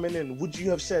Flick coming in, would you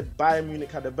have said Bayern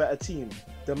Munich had a better team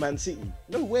than Man City?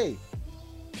 No way.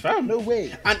 Fam. No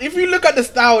way. And if you look at the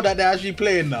style that they're actually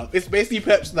playing now, it's basically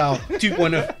Pep style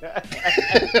 2.0.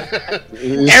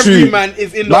 Every man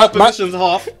is in the opposition's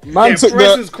half. Press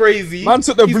is crazy. Man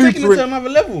took the blueprint. Taking it to another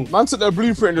level. Man took the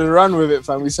blueprint and ran with it,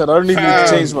 fam. He said, I don't even need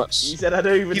to change much. He said, I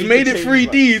don't even. He made it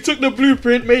 3D. He took the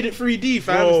blueprint, made it 3D,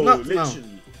 fam. Bro, it's nuts now.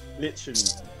 Literally.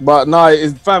 But no,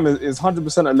 it's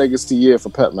 100% a legacy year for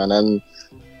Pep, man. And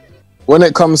when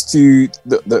it comes to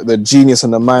the genius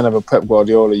and the mind of a Pep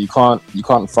Guardiola, you can't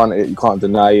front it, you can't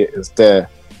deny it. It's there.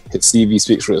 His CV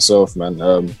speaks for itself,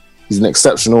 man. He's an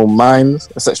exceptional mind,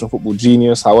 exceptional football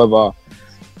genius. However,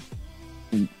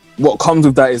 what comes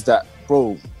with that is that,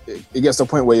 bro, it gets to a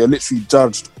point where you're literally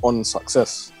judged on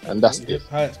success, and that's it.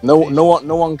 No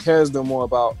one cares no more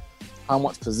about how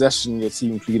much possession your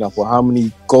team clean up or how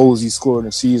many goals you score in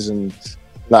a season.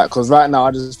 Like, because right now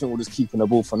I just think we're just keeping the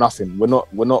ball for nothing. We're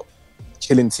not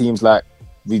killing teams like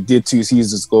we did 2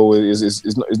 seasons ago. Is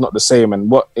not the same. And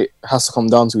what it has to come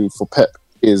down to for Pep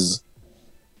is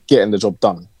getting the job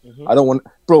done. I don't want,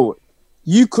 bro.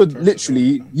 You could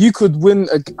win.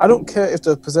 I don't care if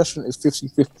the possession is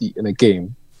 50-50 in a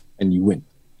game and you win.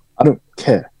 I don't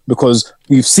care, because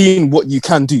we've seen what you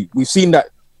can do. We've seen that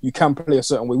you can play a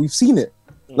certain way. We've seen it.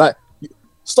 Like,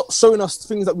 stop showing us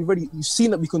things that you've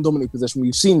seen that we can dominate possession.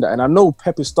 We've seen that, and I know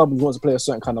Pep is stubborn. He wants to play a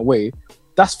certain kind of way.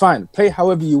 That's fine. Play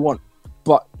however you want,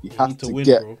 but you have to win,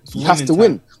 bro. You have to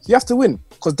win. You have to win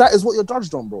because that is what you're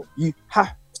judged on, bro. You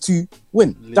have to win.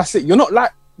 Literally. That's it. You're not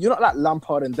like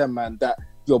Lampard and them, man. That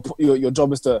your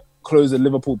job is to close the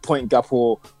Liverpool point gap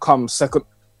or come second.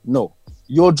 No,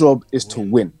 your job is to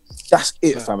win. That's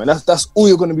it, fam. And that's all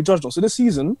you're going to be judged on. So this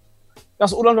season,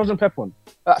 that's all I'm judging Pep on.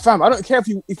 Fam, I don't care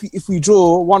if we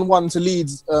draw 1-1 to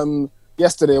Leeds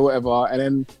yesterday or whatever, and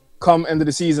then come end of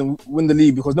the season win the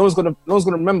league, because no one's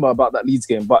gonna remember about that Leeds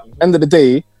game. But end of the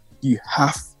day, you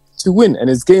have to win, and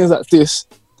it's games like this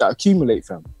that accumulate,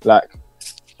 fam. Like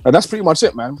that's pretty much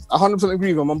it, man. I 100%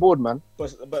 agree with him. I'm on board, man.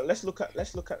 But let's look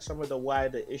at some of the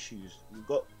wider issues. You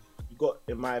got,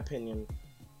 in my opinion,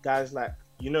 guys like,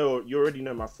 you already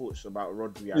know my thoughts about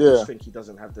Rodri. I just think he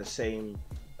doesn't have the same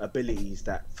abilities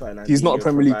that Fernandinho. He's not a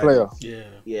Premier League player.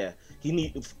 Yeah.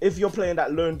 If you're playing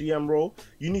that lone DM role,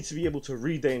 you need to be able to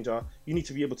read danger. You need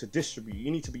to be able to distribute. You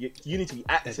need to be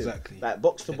active. Exactly. Like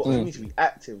box to box, you need to be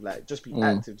active. Like just be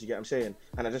active. Do you get what I'm saying?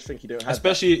 And I just think you don't have,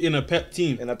 especially in a Pep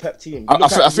team. I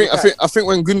think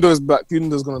when Gundo is back,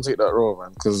 Gundo's gonna take that role,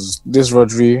 man. Because this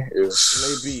Rodri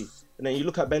is maybe. And then you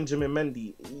look at Benjamin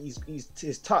Mendy.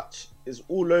 His touch is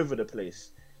all over the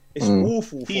place. It's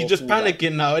awful. He's just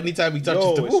panicking now anytime he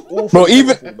touches the ball. Bro,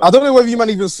 I don't know whether you man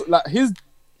even like his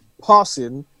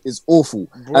passing is awful.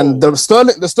 Bro. And the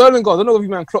Sterling goal, I don't know if you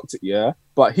man clocked it,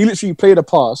 but he literally played a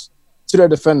pass to their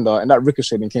defender and that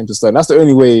ricocheted and came to Sterling. That's the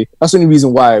only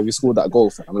reason why we scored that goal,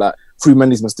 fam. Like through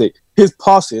Mendy's mistake. His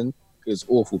passing is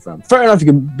awful, fam. Fair enough, you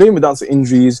can blame it down to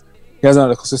injuries. He hasn't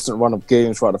had a consistent run of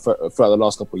games throughout the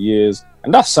last couple of years,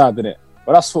 and that's sad, isn't it?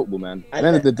 But that's football, man. At the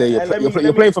end of the day,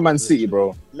 you're playing for Man City,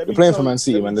 bro. You're playing for Man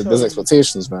City, man. There's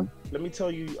expectations, man. Let me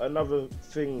tell you another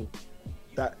thing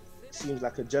that seems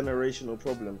like a generational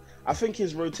problem. I think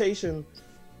his rotation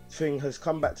thing has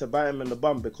come back to bite him in the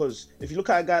bum, because if you look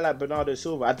at a guy like Bernardo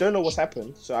Silva, I don't know what's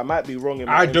happened, so I might be wrong.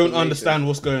 I don't understand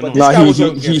what's going on.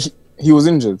 He was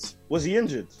injured. Was he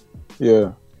injured?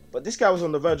 Yeah. But this guy was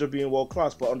on the verge of being world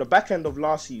class. But on the back end of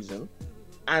last season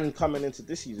and coming into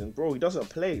this season, bro, he doesn't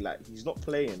play. Like, he's not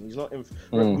playing. He's not in.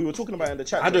 We were talking about it in the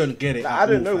chat. I don't get it. Like, I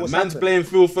don't know what's Man's playing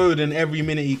Phil Foden every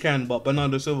minute he can, but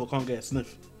Bernardo Silva can't get a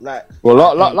sniff. Like,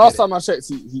 well, last time I checked,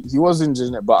 he was injured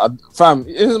in it. But fam,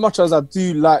 as much as I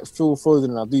do like Phil Foden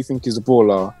and I do think he's a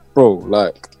baller, bro,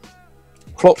 like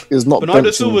Klopp is not. Bernardo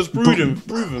Silva's proven,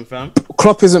 fam.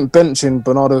 Klopp isn't benching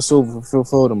Bernardo Silva for Phil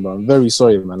Foden, bro. I'm very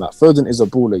sorry, man. Like Foden is a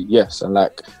baller, yes, and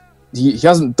like he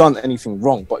hasn't done anything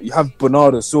wrong, but you have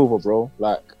Bernardo Silva, bro.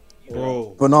 Like,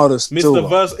 bro, Bernardo Silva. Mr.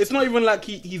 Verse. It's not even like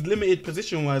he's limited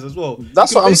position wise as well.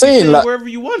 That's what I'm saying. Like wherever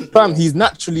you want, fam. He's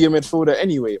naturally a midfielder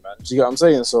anyway, man. Do you get what I'm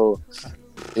saying? So,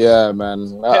 yeah,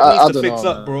 man. I needs to fix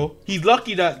up, bro. He's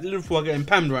lucky that Liverpool are getting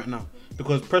pammed right now,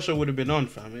 because pressure would have been on,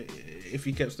 fam, if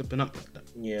he kept stepping up like that.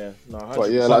 Yeah, no. But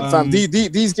yeah, like fam,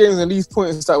 these games and these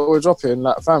points that we're dropping,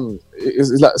 like fam, it's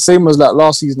like same as like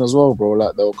last season as well, bro.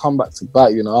 Like they'll come back to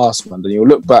bite you in the ass, man. Then you'll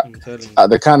look back at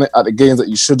the games that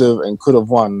you should have and could have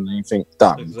won, and you think,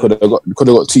 damn, could have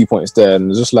got 2 points there, and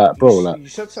it's just like, bro, like you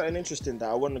said something interesting that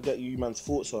I want to get you man's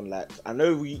thoughts on. Like, I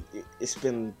know it's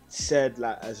been said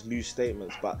like as loose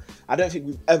statements, but I don't think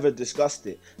we've ever discussed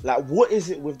it. Like, what is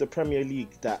it with the Premier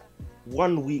League that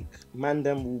 1 week man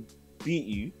them will beat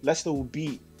you, Leicester will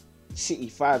beat City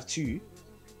 5-2,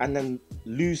 and then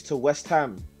lose to West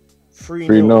Ham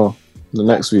 3-0 the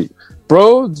next week,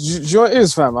 bro? Do you know what it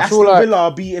is, fam? I feel like Villa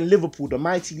are beating Liverpool, the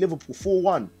mighty Liverpool,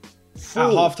 4-1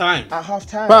 at half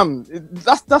time. Fam,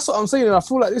 that's what I'm saying, and I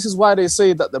feel like this is why they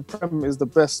say that the Prem is the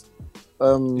best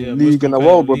league in the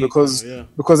world, bro. Because at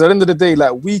the end of the day,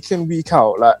 like week in, week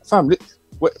out, like fam,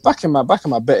 back in my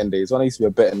betting days when I used to be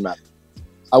a betting man,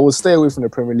 I would stay away from the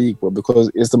Premier League, bro, because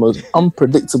it's the most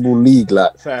unpredictable league.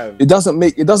 Like, fam, it doesn't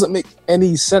make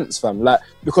any sense, fam. Like,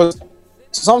 because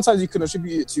sometimes you can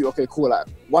attribute it to, okay, cool, like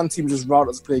one team just riled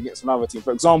us to play against another team.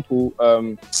 For example,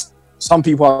 some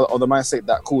people are of the mindset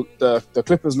that cool, the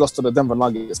Clippers lost to the Denver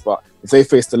Nuggets, but if they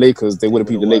faced the Lakers, they would have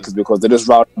beat the Lakers because they just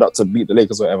riled up to beat the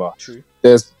Lakers or whatever. True.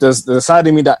 There's the side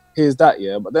of me that hears that,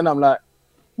 yeah, but then I'm like,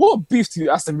 what beef do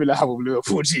Aston Villa have with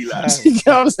Liverpool, G? Like, you know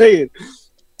what I'm saying?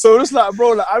 So it's like, bro,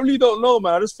 like I really don't know,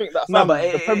 man. I just think that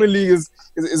the Premier League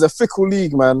is a fickle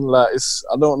league, man. Like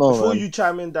I don't know. Before man. you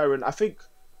chime in, Darren, I think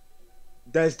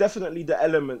there's definitely the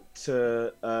element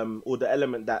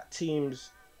that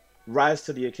teams rise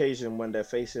to the occasion when they're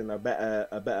facing a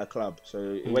better club.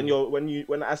 So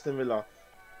when Aston Villa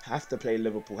have to play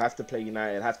Liverpool, have to play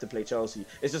United, have to play Chelsea.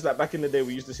 It's just like back in the day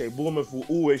we used to say Bournemouth will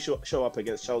always show up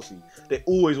against Chelsea. They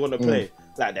always want to play.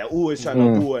 Like they're always trying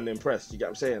to ball and impress. You get what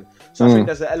I'm saying? So I think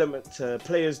there's an element to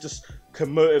players just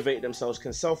can motivate themselves,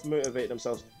 can self-motivate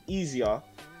themselves easier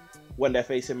when they're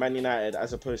facing Man United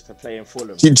as opposed to playing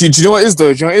Fulham. Do you know what it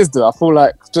is though? I feel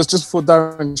like just before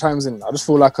Darren chimes in, I just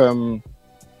feel like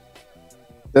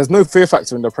there's no fear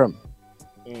factor in the Prem.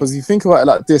 Because you think about it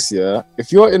like this, yeah.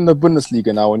 If you're in the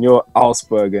Bundesliga now and you're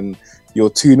Augsburg and you're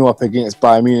 2-0 up against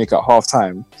Bayern Munich at half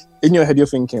time, in your head you're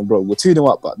thinking, bro, we're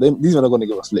 2-0 up, but these are not going to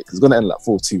give us licks. It's going to end like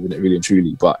 4-2, isn't it, really and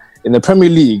truly? But in the Premier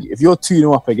League, if you're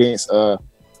 2-0 up against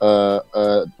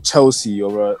Chelsea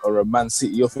or a Man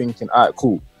City, you're thinking, all right,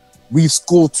 cool. We've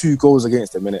scored 2 goals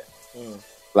against them, innit?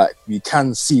 Like, we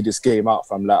can see this game out,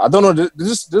 fam. Like, I don't know,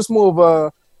 there's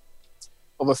more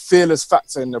of a fearless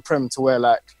factor in the Prem to where,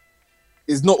 like,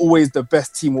 it's not always the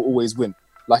best team will always win,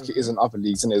 like it is in other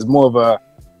leagues, and it's more of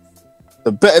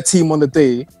the better team on the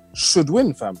day should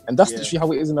win, fam, and that's literally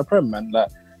how it is in the Prem, man. Like,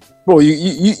 bro,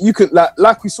 you could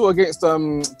like we saw against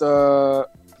the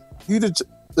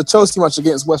Chelsea match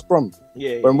against West Brom,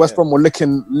 when West Brom were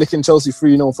licking Chelsea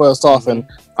 3-0 first half, and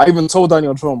I even told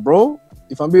Daniel Trump, bro,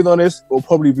 if I'm being honest, it'll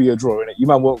probably be a draw, innit? You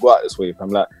man won't go out this way, fam.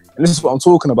 Like, and this is what I'm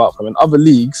talking about, fam. In other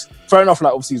leagues, fair enough,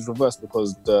 like obviously it's reversed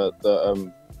because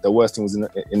the worst team was in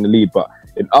the lead, but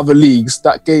in other leagues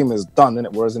that game is done,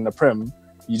 innit? Whereas in the Prem,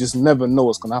 you just never know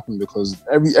what's gonna happen because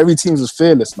every team's just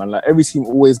fearless, man. Like every team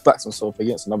always backs themselves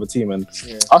against another team, and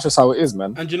that's just how it is,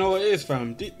 man. And you know what it is,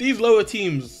 fam? These lower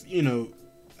teams, you know,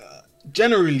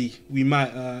 generally we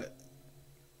might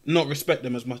not respect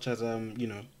them as much as you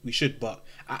know we should, but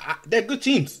they're good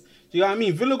teams. Do you know what I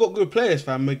mean? Villa got good players,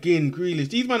 fam. McGinn, Grealish,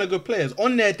 these men are good players.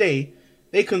 On their day,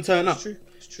 they can turn up. True.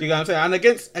 You know what I'm saying? And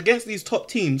against these top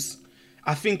teams,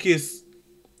 I think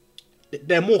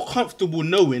they're more comfortable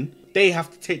knowing they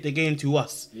have to take the game to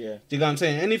us. Yeah. Do you know what I'm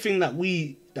saying? Anything that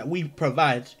we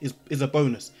provide is a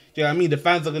bonus. Do you know what I mean? The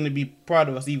fans are going to be proud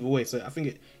of us either way. So I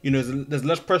think there's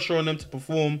less pressure on them to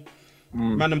perform.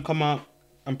 Man, them come out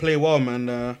and play well, man.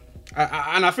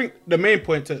 And I think the main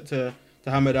point to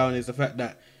hammer down is the fact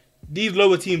that these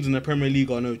lower teams in the Premier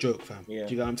League are no joke, fam. Yeah.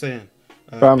 Do you know what I'm saying?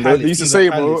 Fam, they used to say,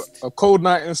 bro, a cold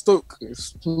night in Stoke,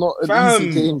 it's not an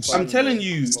easy game. I'm telling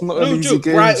you, it's not no an easy joke.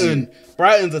 game.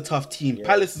 Brighton's a tough team. Yeah.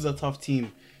 Palace is a tough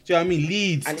team. Do you know what I mean?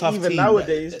 Leeds, and tough even team.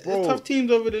 Nowadays, bro, tough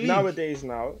teams over the league. Nowadays,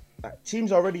 like,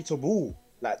 teams are ready to ball.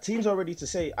 Like teams are ready to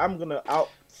say, I'm gonna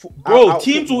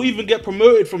teams will even get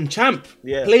promoted from champ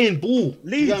playing ball.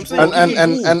 League, you know what I'm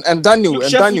saying? And Daniel,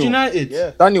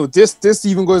 United. Daniel, this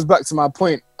even goes back to my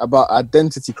point about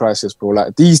identity crisis, bro.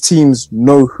 Like these teams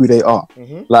know who they are.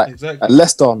 Like exactly.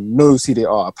 Leicester knows who they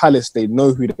are. Palace, they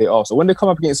know who they are. So when they come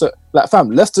up against like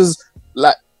fam, Leicester's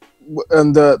like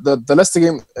the Leicester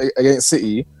game against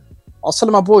City, I was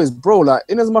telling my boys, bro, like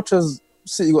in as much as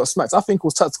City got smacked, I think it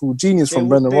was tactical genius from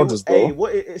Brendan Rodgers, bro.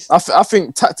 I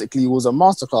think tactically it was a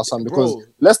masterclass, son, because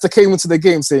Leicester came into the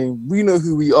game saying, we know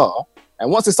who we are.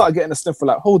 And once they started getting a sniff, we're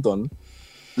like, hold on,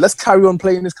 let's carry on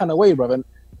playing this kind of way, brother.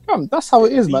 And that's how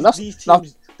it is, man. These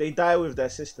teams, they die with their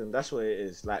system. That's what it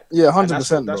is. Like, yeah,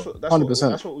 100%.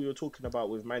 That's what we were talking about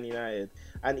with Man United,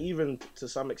 and even to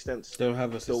some extent, don't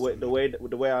have a system. The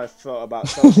way I felt about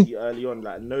Chelsea early on,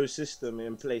 like no system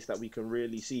in place that we can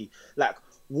really see. Like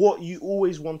what you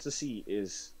always want to see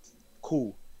is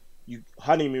cool. You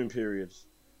honeymoon periods.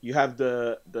 You have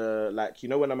the like, you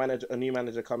know, when a new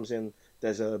manager comes in,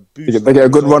 there's a boost. They get a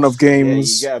good run of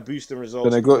games. You get a boost in results.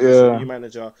 Then they got new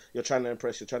manager. You're trying to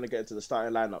impress. You're trying to get into the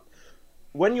starting lineup.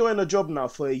 When you're in a job now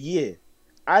for a year,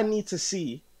 I need to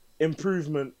see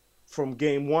improvement from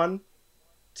game 1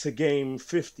 to game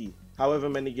 50, however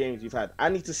many games you've had. I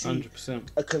need to see 100%.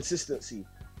 a consistency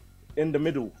in the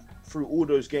middle through all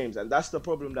those games, and that's the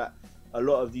problem that a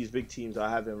lot of these big teams are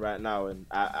having right now. And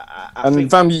I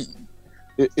think, family,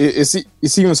 it's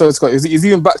even so. It's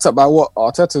even backed up by what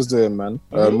Arteta's doing, man.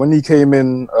 When he came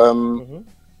in,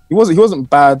 he wasn't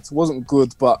bad, wasn't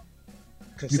good, but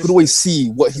you could always see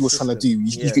what he was trying to do.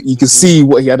 You could see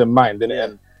what he had in mind, didn't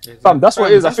it? And fam, that's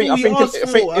what it is. I think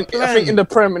in the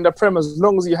Prem, as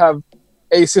long as you have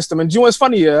a system, and do you know what's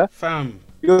funny? Yeah, fam,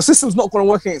 your system's not going to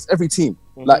work against every team.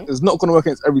 Like, it's not going to work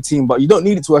against every team, but you don't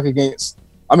need it to work against.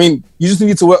 I mean, you just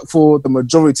need to work for the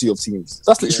majority of teams.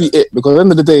 That's literally it. Because at the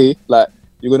end of the day, like,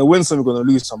 you're going to win some, you're going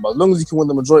to lose some. But as long as you can win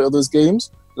the majority of those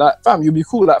games, like, fam, you'll be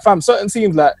cool. Like, fam, certain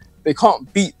teams, like, they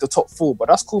can't beat the top 4, but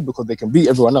that's cool because they can beat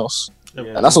everyone else. Yeah.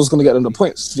 And that's what's going to get them the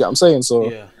points. You know what I'm saying? So,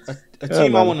 yeah. A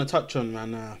team I want to touch on,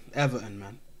 man, Everton,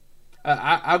 man.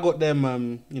 I got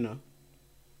them, you know,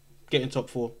 getting top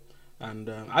 4. And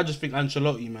I just think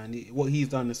Ancelotti, man, what he's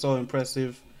done is so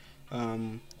impressive.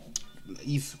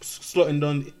 He's slotting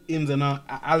down ins and out.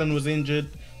 Allen was injured.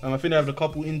 I think they have a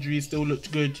couple injuries. Still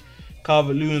looked good.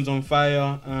 Calvert-Lewin's on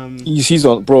fire. He's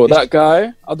on, bro. That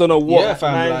guy, I don't know what. Yeah,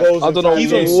 fam, I don't know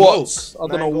he's on what. smoke. I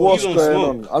don't know what's going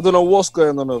on. I don't know what's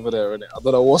going on over there, innit? I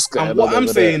don't know what's going on. And what I'm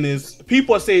over saying there. is,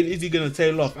 people are saying, is he going to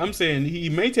tail off? I'm saying he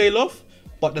may tail off,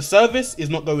 but the service is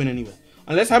not going anywhere.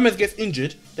 Unless James gets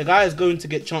injured, the guy is going to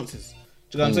get chances.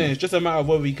 Do you know what I'm saying? It's just a matter of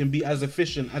whether he can be as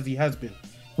efficient as he has been.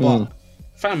 But,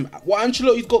 fam, what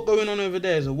Ancelotti's got going on over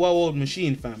there is a well-oiled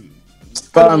machine, fam.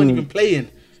 They're not even playing,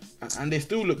 and they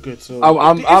still look good. So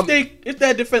if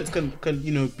their defense can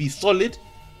be solid,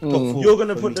 top four, you're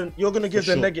gonna give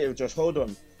the negative. Just hold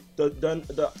on.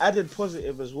 The added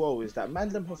positive as well is that man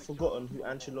them have forgotten who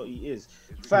Ancelotti is.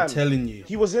 Fam, I'm telling you,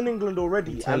 he was in England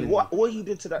already, and what he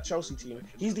did to that Chelsea team,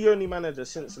 he's the only manager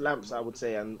since Lamps, I would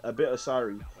say, and a bit of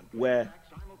Sarri, where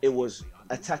it was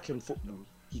attacking football.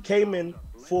 He came in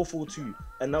 4-4-2,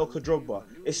 Anelka Drogba.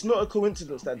 It's not a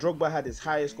coincidence that Drogba had his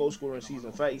highest goal scoring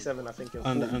season, 37, I think, in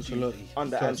under Ancelotti.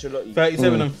 Under Ancelotti.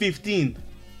 37 and 15.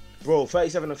 Bro,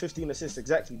 37 and 15 assists,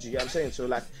 exactly. Do you get what I'm saying? So,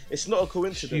 like, it's not a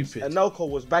coincidence. Anelka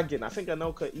was bagging. I think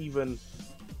Anelka even...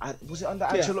 was it under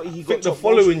Ancelotti? He got the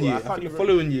following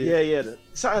year. Yeah.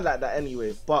 Something like that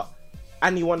anyway.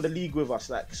 And he won the league with us.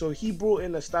 Like, so he brought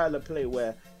in a style of play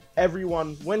where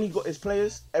everyone, when he got his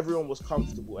players, everyone was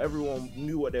comfortable. Everyone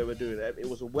knew what they were doing. It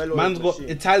was a well-oiled Man's got machine.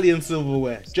 Italian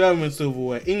silverware, German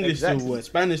silverware, English silverware,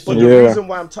 Spanish But silverware. the reason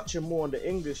why I'm touching more on the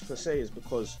English per se is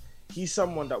because he's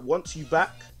someone that once you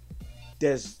back,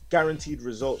 there's guaranteed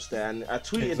results there. And I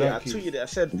tweeted it. I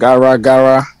said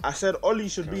Gara. I said Oli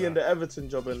should be in the Everton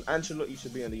job and Ancelotti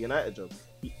should be in the United job.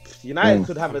 United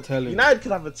could have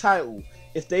a title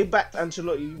if they backed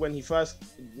Ancelotti when he first,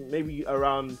 maybe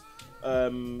around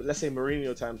let's say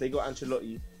Mourinho times. They got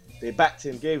Ancelotti, they backed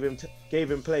him, gave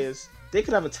him players. They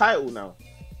could have a title now.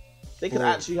 They could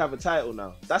actually have a title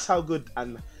now. That's how good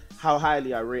and how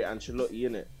highly I rate Ancelotti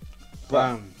in it.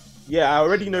 But yeah, I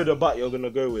already know the butt you're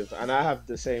gonna go with, and I have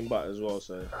the same butt as well.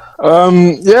 So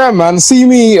yeah, man. See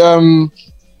me. I'm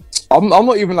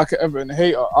not even like an Everton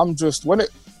hater. I'm just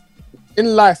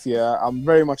in life. Yeah, I'm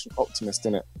very much an optimist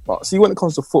in it. But see, when it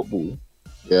comes to football,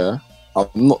 yeah, I'm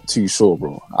not too sure,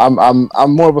 bro.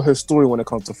 I'm more of a historian when it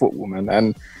comes to football, man.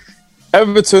 And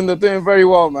Everton, they're doing very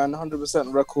well, man.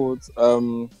 100% record.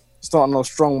 Starting off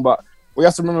strong, but what you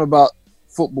have to remember about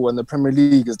football and the Premier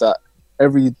League is that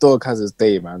every dog has his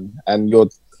day, man, and your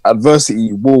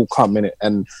adversity will come in it.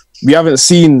 And we haven't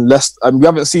seen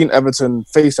Everton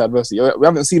face adversity. We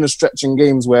haven't seen a stretch in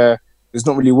games where it's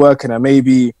not really working, and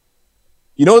maybe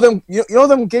you know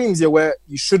them games here where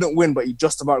you shouldn't win, but you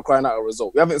just about crying out a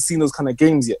result. We haven't seen those kind of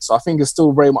games yet, so I think it's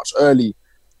still very much early.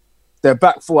 Their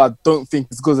back four, I don't think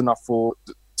is good enough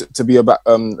to be a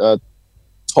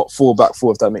top four back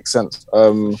four, if that makes sense.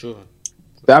 Sure.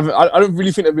 I don't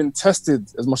really think they've been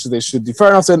tested as much as they should do. Fair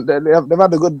enough, they've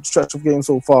had a good stretch of games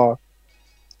so far,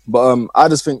 but I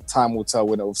just think time will tell.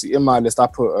 When obviously in my list, I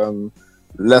put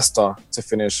Leicester to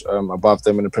finish above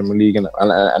them in the Premier League, and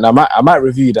I might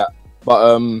review that.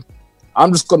 But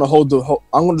I'm just gonna hold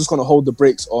the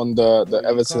brakes on the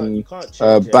Everton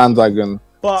bandwagon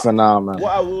for now, man.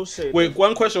 What I will say. Wait,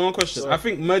 one question. I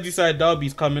think Merseyside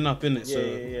derby's coming up, innit?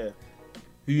 Yeah.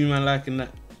 Who you man liking that?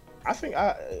 I think,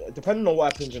 depending on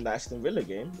what happens in the Aston Villa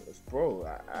game, bro,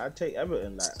 I'd take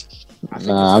Everton. I'm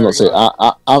not saying.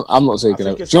 I'm not taking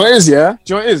it. Do you know what it is? Yeah.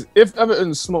 Do you know what it is? If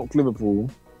Everton smoke Liverpool,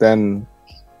 then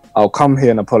I'll come here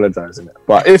and apologise in it.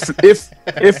 But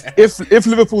if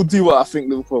Liverpool do what I think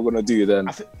Liverpool are gonna do, then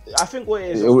I think what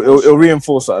it is, it'll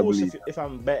reinforce that. I believe. If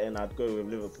I'm betting, I'd go with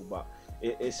Liverpool, but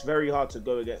it's very hard to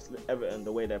go against Everton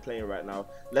the way they're playing right now.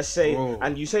 Let's say,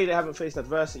 and you say they haven't faced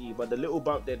adversity, but the little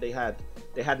bump that they had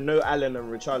no Allen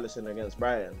and Richarlison against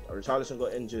Brighton. Richarlison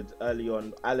got injured early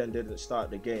on. Allen didn't start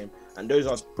the game, and those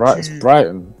are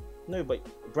Brighton. No, but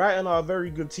Brighton are a very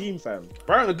good team, fam.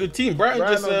 Brighton a good team. Brighton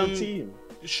just are a good team.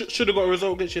 Should have got a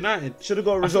result against United. Should have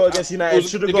got a result against United.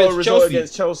 Should have got a result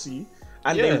against Chelsea.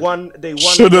 And they won.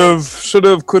 Should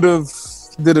have, could have.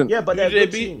 Didn't. Yeah, but they're a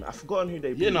good team. I've forgotten who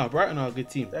they beat. Yeah, no, Brighton are a good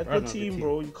team. They're a good team,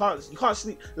 bro. You can't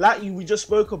sleep. Like we just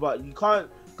spoke about. You can't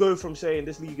go from saying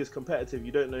this league is competitive.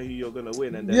 You don't know who you're gonna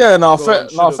win. And then fair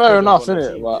enough,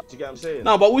 innit? Do you get what I'm saying?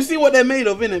 No, but we'll see what they're made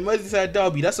of, innit? Merseyside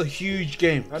derby. That's a huge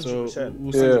game. 100%. So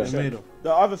we'll see what they're made of.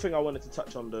 The other thing I wanted to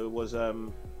touch on though was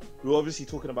we were obviously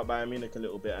talking about Bayern Munich a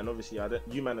little bit, and obviously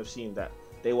you man have seen that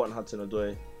they want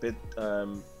Hudson-Odoi bid a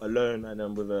loan and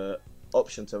then with a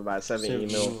option to buy 70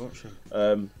 mil.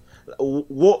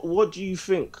 What do you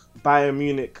think Bayern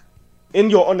Munich in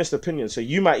your honest opinion, so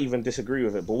you might even disagree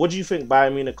with it, but what do you think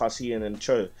Bayern Munich are seeing in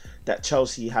Cho that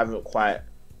Chelsea haven't quite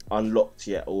unlocked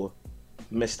yet or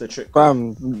missed the trick?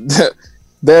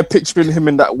 They're picturing him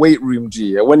in that weight room,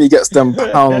 G. And when he gets them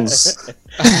pounds,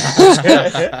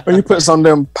 when he puts on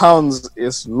them pounds,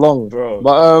 it's long, bro.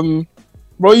 But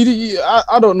bro,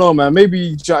 I don't know, man. Maybe, do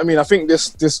you know what I mean? I think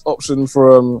this option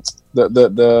for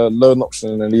the loan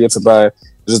option and the year to buy is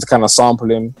just to kind of sample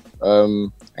him.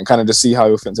 And kind of just see how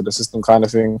he'll fit into the system, kind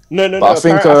of thing. No. I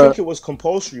think it was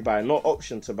compulsory buy, not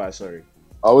option to buy. Sorry.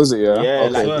 Oh, is it? Yeah. Yeah, okay.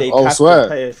 like they have to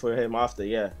pay for him after.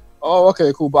 Yeah. Oh,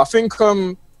 okay, cool. But I think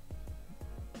Bayern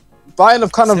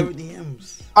have kind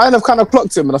of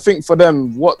clocked him, and I think for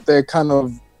them, what they're kind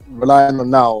of relying on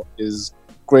now is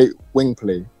great wing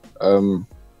play.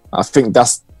 I think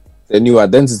that's their new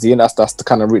identity, and that's the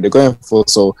kind of route they're going for.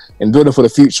 So, in building for the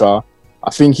future, I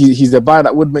think he's the buy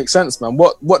that would make sense, man.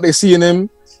 What they see in him,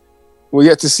 we're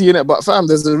yet to see in it. But fam,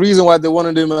 there's a reason why they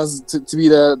wanted him as to be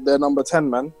their number 10,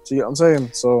 man. Do you get what I'm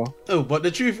saying? So. Oh, but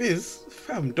the truth is,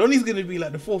 fam, Donny's gonna be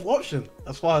like the fourth option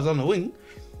as far as on the wing.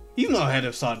 He's not ahead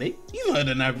of Sané. He's not ahead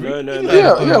of Gnabry. No.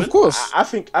 Yeah, of course. I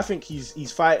think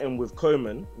he's fighting with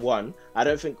Koeman. One, I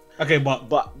don't think. Okay, but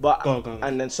go on.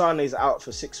 And then Sané's out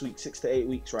for 6 to 8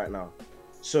 weeks right now,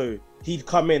 so he'd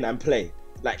come in and play.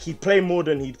 Like, he'd play more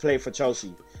than he'd play for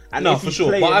Chelsea. And no, for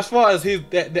sure. But as far as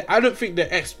I don't think they're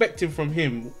expecting from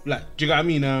him, like, do you get what I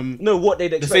mean? No, what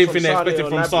they'd expect the same from thing they Sané expected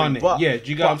from Sané. Yeah,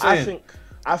 do you get what I'm saying?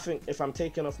 I think if I'm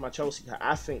taking off my Chelsea hat,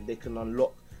 I think they can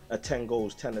unlock a 10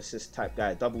 goals, 10 assists type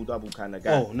guy, double kind of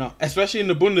guy. Oh no, especially in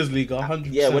the Bundesliga, 100%.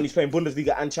 Yeah, when he's playing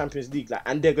Bundesliga and Champions League, like,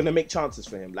 and they're gonna make chances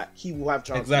for him. Like, he will have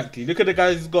chances. Exactly. Look at the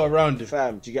guys he's got around him.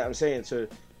 Fam, do you get what I'm saying? So,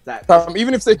 like,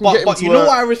 even if they can get him but you know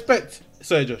what I respect?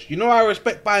 Sorry, Josh. You know why I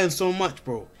respect Bayern so much,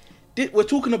 bro? We're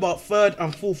talking about third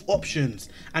and fourth options,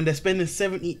 and they're spending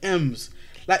 70 M's.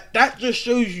 Like, that just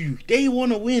shows you they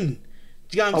want to win.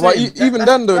 Do you know what I'm saying? Even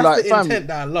then, though, that's like, the intent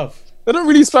that I love. They don't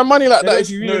really spend money like that if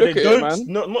you really look at it, man.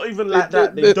 Not even like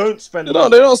that. They don't spend. They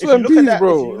don't spend peas,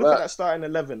 bro. If you look at that starting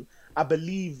 11, I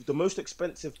believe the most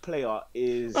expensive player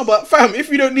is. No, but fam, if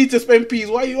you don't need to spend peas,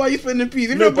 why are you spending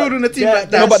peas? If you're building a team like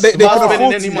that, no, but they can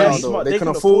afford any to money. now. They can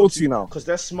afford to now because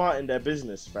they're smart in their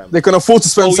business, fam. They can afford to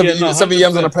spend 70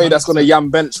 yams on a player that's gonna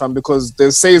yam bench, fam, because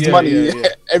they've saved money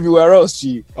everywhere else.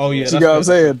 Oh yeah, you get what I'm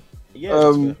saying?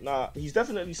 Yeah, nah, he's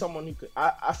definitely someone who could.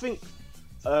 I think.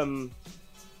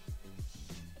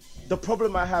 The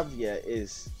problem I have here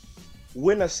is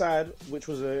win aside, which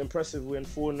was an impressive win,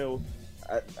 4-0.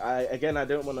 I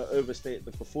don't want to overstate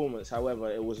the performance.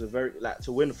 However, it was a very,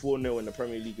 to win 4-0 in the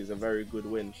Premier League is a very good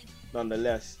win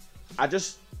nonetheless. I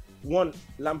just want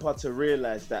Lampard to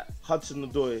realise that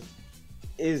Hudson-Odoi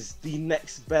is the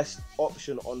next best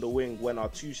option on the wing when our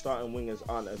two starting wingers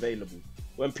aren't available.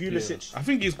 When Pulisic... I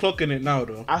think he's clocking it now,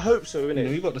 though. I hope so,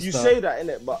 innit? You say that,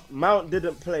 innit? But Mount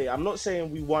didn't play. I'm not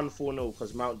saying we won 4-0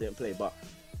 because Mount didn't play, but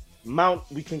Mount,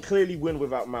 we can clearly win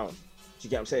without Mount. Do you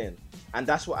get what I'm saying? And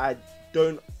that's what I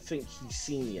don't think he's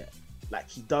seen yet. Like,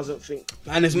 he doesn't think...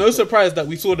 And it's no surprise that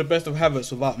we saw the best of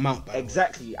Havertz without Mount.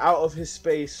 Exactly. Out of his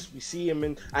space, we see him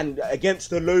in... And against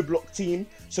the low block team.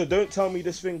 So don't tell me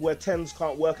this thing where 10s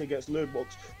can't work against low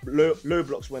blocks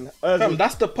when... Ozil,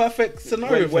 that's the perfect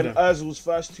scenario when Ozil's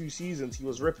first 2 seasons, he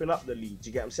was ripping up the league. Do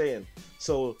you get what I'm saying?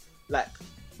 So, like,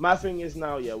 my thing is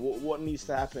now, what needs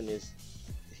to happen is...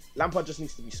 Lampard just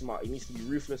needs to be smart. He needs to be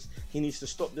ruthless. He needs to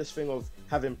stop this thing of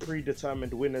having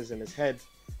predetermined winners in his head.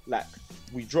 Like,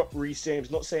 we dropped Reece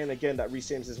James. Not saying again that Reece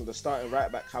James isn't the starting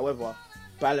right back. However,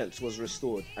 balance was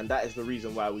restored, and that is the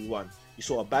reason why we won. You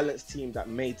saw a balanced team that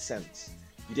made sense.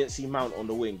 You didn't see Mount on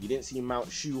the wing. You didn't see Mount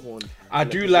shoehorned. I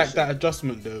do like that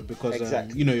adjustment though, because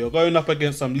you're going up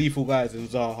against some lethal guys in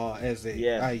Zaha, Eze,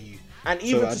 Ayew. And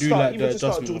even to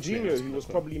start Jorginho, who was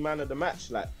probably man of the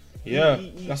match, like.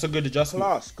 That's a good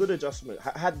adjustment. Good adjustment.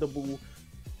 Had the ball,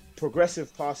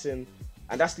 progressive passing,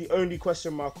 and that's the only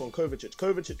question mark on Kovacic.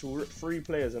 Kovacic will rip 3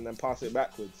 players and then pass it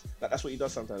backwards. That's what he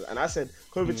does sometimes. And I said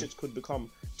Kovacic could become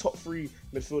top 3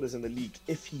 midfielders in the league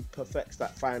if he perfects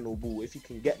that final ball, if he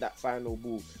can get that final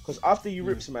ball. Because after he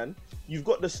rips, man, you've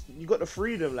got the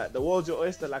freedom, like the world's your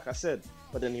oyster, like I said.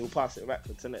 But then he'll pass it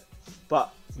backwards, innit?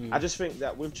 But I just think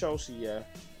that with Chelsea,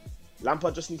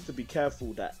 Lampard just needs to be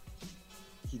careful that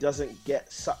he doesn't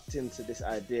get sucked into this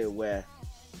idea where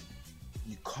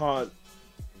you can't,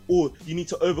 or you need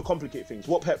to overcomplicate things.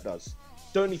 What Pep does.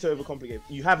 Don't need to overcomplicate.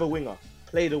 You have a winger.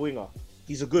 Play the winger.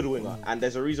 He's a good winger. And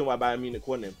there's a reason why Bayern Munich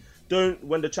won him. Don't,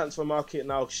 when the transfer market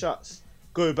now shuts,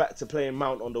 go back to playing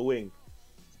Mount on the wing.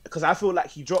 because I feel like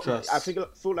he dropped. Trust. I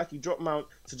feel like he dropped Mount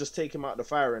to just take him out of the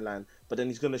firing line, but then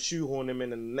he's gonna shoehorn him in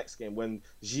the next game when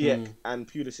Ziyech and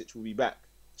Pulisic will be back.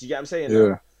 Do you get what I'm saying?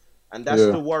 Yeah. And that's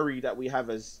the worry that we have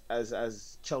as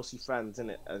Chelsea fans,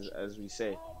 innit? As we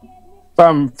say.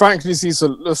 Frankly, see, so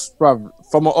bruv,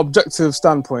 from an objective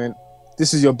standpoint,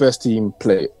 this is your best team.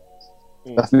 Play it.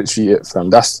 That's literally it, fam.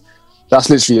 That's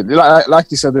literally it.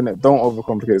 Like you said, innit? Don't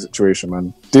overcomplicate the situation,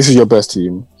 man. This is your best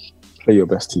team. Play your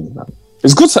best team, man.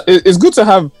 It's good to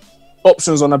have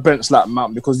options on a bench like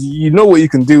Mount because you know what you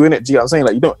can do in it. G, I'm saying,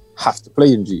 like, you don't have to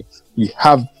play in G. You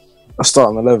have a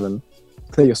starting 11.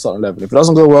 Play your starting 11. If it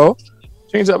doesn't go well,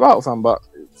 change it about, fam. But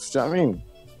do you know what I mean?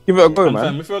 Give it a go,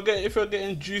 man. Fam, if you're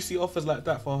getting juicy offers like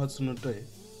that for Hudson-Odoi,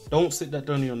 don't sit that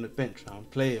Donny on the bench, fam.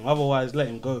 Play him. Otherwise, let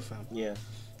him go, fam. Yeah.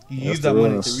 You use that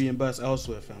money to reimburse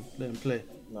elsewhere, fam. Let him play.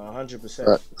 No,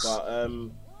 100%.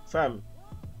 But fam,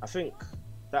 I think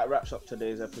that wraps up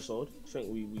today's episode. I think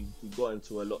we got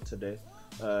into a lot today.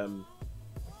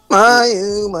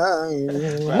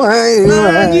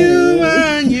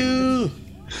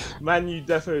 Man, you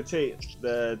definitely take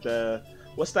the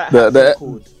what's that hat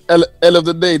called? L of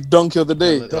the day, donkey of the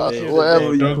day,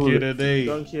 whatever you call it.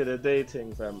 Donkey of the day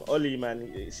thing, fam. Ollie,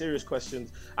 man, serious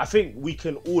questions. I think we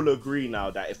can all agree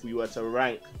now that if we were to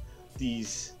rank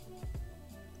these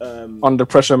under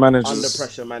pressure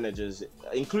managers,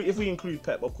 if we include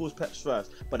Pep, of course Pep's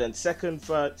first, but then second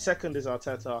is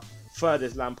Arteta, third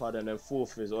is Lampard, and then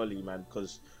fourth is Ollie, man.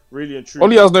 Because really and truly,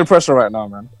 Ollie has no pressure right now,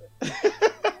 man.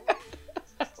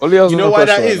 You know why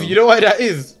that is? You know why that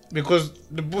is? Because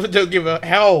the boys don't give a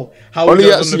hell how Ollie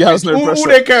he actually has no pressure. All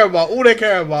they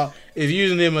care about is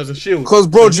using him as a shield. Because,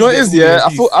 bro, do you know what it is? Yeah,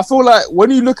 I feel like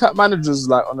when you look at managers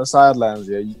like on the sidelines,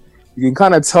 yeah, you can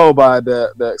kind of tell by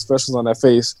the expressions on their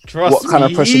face what kind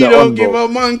of pressure they're on, bro.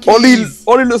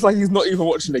 Ollie looks like he's not even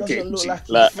watching the game.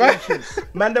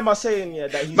 Man, them are saying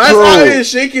that he's out here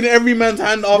shaking every man's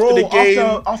hand after the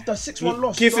game. After 6-1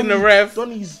 loss, kissing the ref.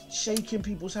 Donny's shaking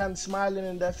people's hands, smiling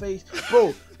in their face,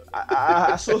 bro.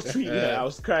 I saw a tweet. I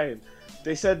was crying.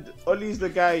 They said Ollie's the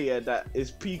guy that is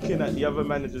peeking at the other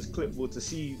manager's clipboard to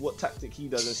see what tactic he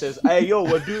does and says, "Hey, yo,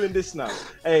 we're doing this now.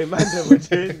 Hey, man, we're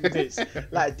doing this."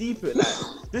 Like, deep it. Like,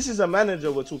 this is a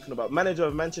manager we're talking about. Manager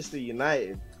of Manchester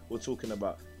United we're talking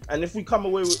about. And if we come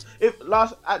away with,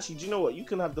 actually, do you know what? You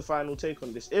can have the final take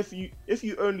on this. If you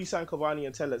only signed Cavani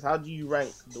and Telles, how do you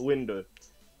rank the window?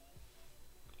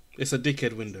 It's a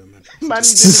dickhead window, man. Man,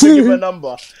 you didn't give a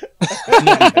number.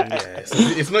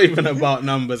 It's not even about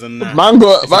numbers and that. Man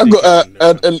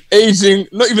got an aging,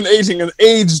 not even aging, an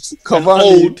aged Cavani. An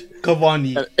old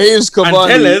Cavani. An aged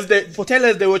Cavani. And for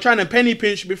Telles, they were trying to penny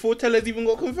pinch before Telles even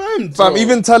got confirmed. Fam,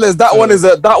 even Telles, that one is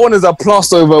a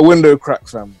plaster over a window crack,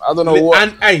 fam. I don't know what.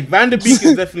 And hey, Van der Beek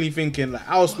is definitely thinking like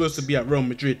I was supposed to be at Real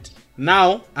Madrid.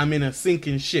 Now I'm in a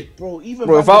sinking ship, bro.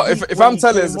 If I'm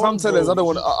Telles,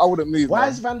 I wouldn't move. Why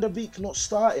is Van der Beek not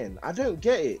starting? I don't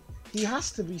get it. He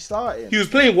has to be starting. He was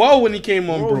playing well when he came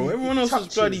on, bro. Everyone else was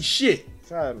bloody shit.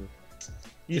 Fam,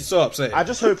 it's so upsetting. I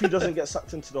just hope he doesn't get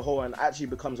sucked into the hole and actually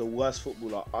becomes a worse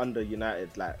footballer under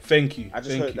United. Like, thank you. I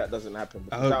just hope that doesn't happen.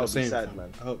 I hope that the would same, be sad,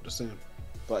 man. I hope the same.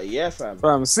 But yeah,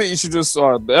 fam. City should just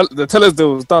the Telles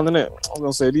deal was done, innit? I'm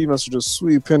gonna say these men should just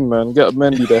sweep in, man. Get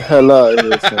Mendy the hell out of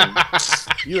here, fam.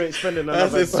 You ain't spending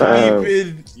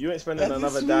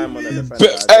another dime on a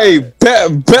defender.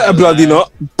 Better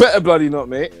bloody not,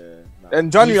 mate. Yeah,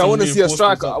 and January, I want to see a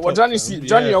striker.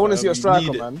 January, I want to see a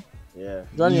striker, man. Yeah,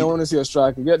 January, I want to see a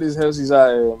striker. Get these Helsies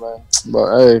out of here, man.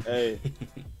 But hey,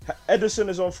 Ederson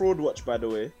is on fraud watch, by the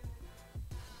way.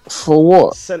 For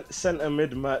what? Centre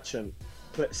mid merchant.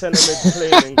 Centre mid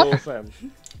playing in goal, fam.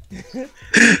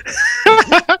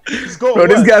 He's got bro,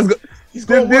 worse. He's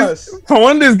got worse. For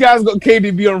one, this guy's got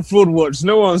KDB on fraud watch.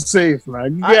 No one's safe,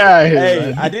 man.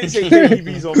 Hey, I didn't say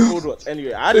KDB's on fraud watch.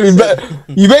 Anyway,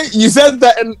 you said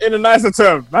that in a nicer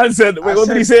term. Man said, what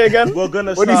did he say again? We're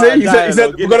gonna what did he say? He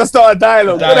said we're gonna start a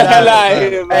dialogue. Get the hell out of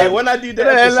here, man. Hey, when I do the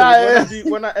episode,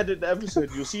 when I edit the episode,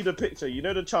 you'll see the picture. You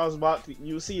know the Charles Barkley.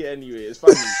 You'll see it anyway. It's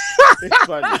funny. It's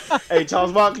funny. Hey,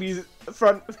 Charles Barkley's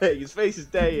front, his face is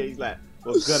there. He's like,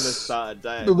 we're gonna start a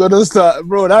diet. We're gonna start,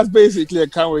 bro. That's basically a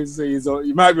can't wait to say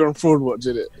you might be on fraud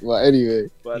watching it, but anyway.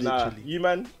 But nah, you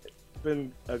man, it's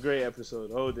been a great episode.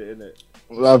 Hold it, innit?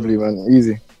 Lovely, man.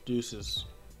 Easy. Deuces.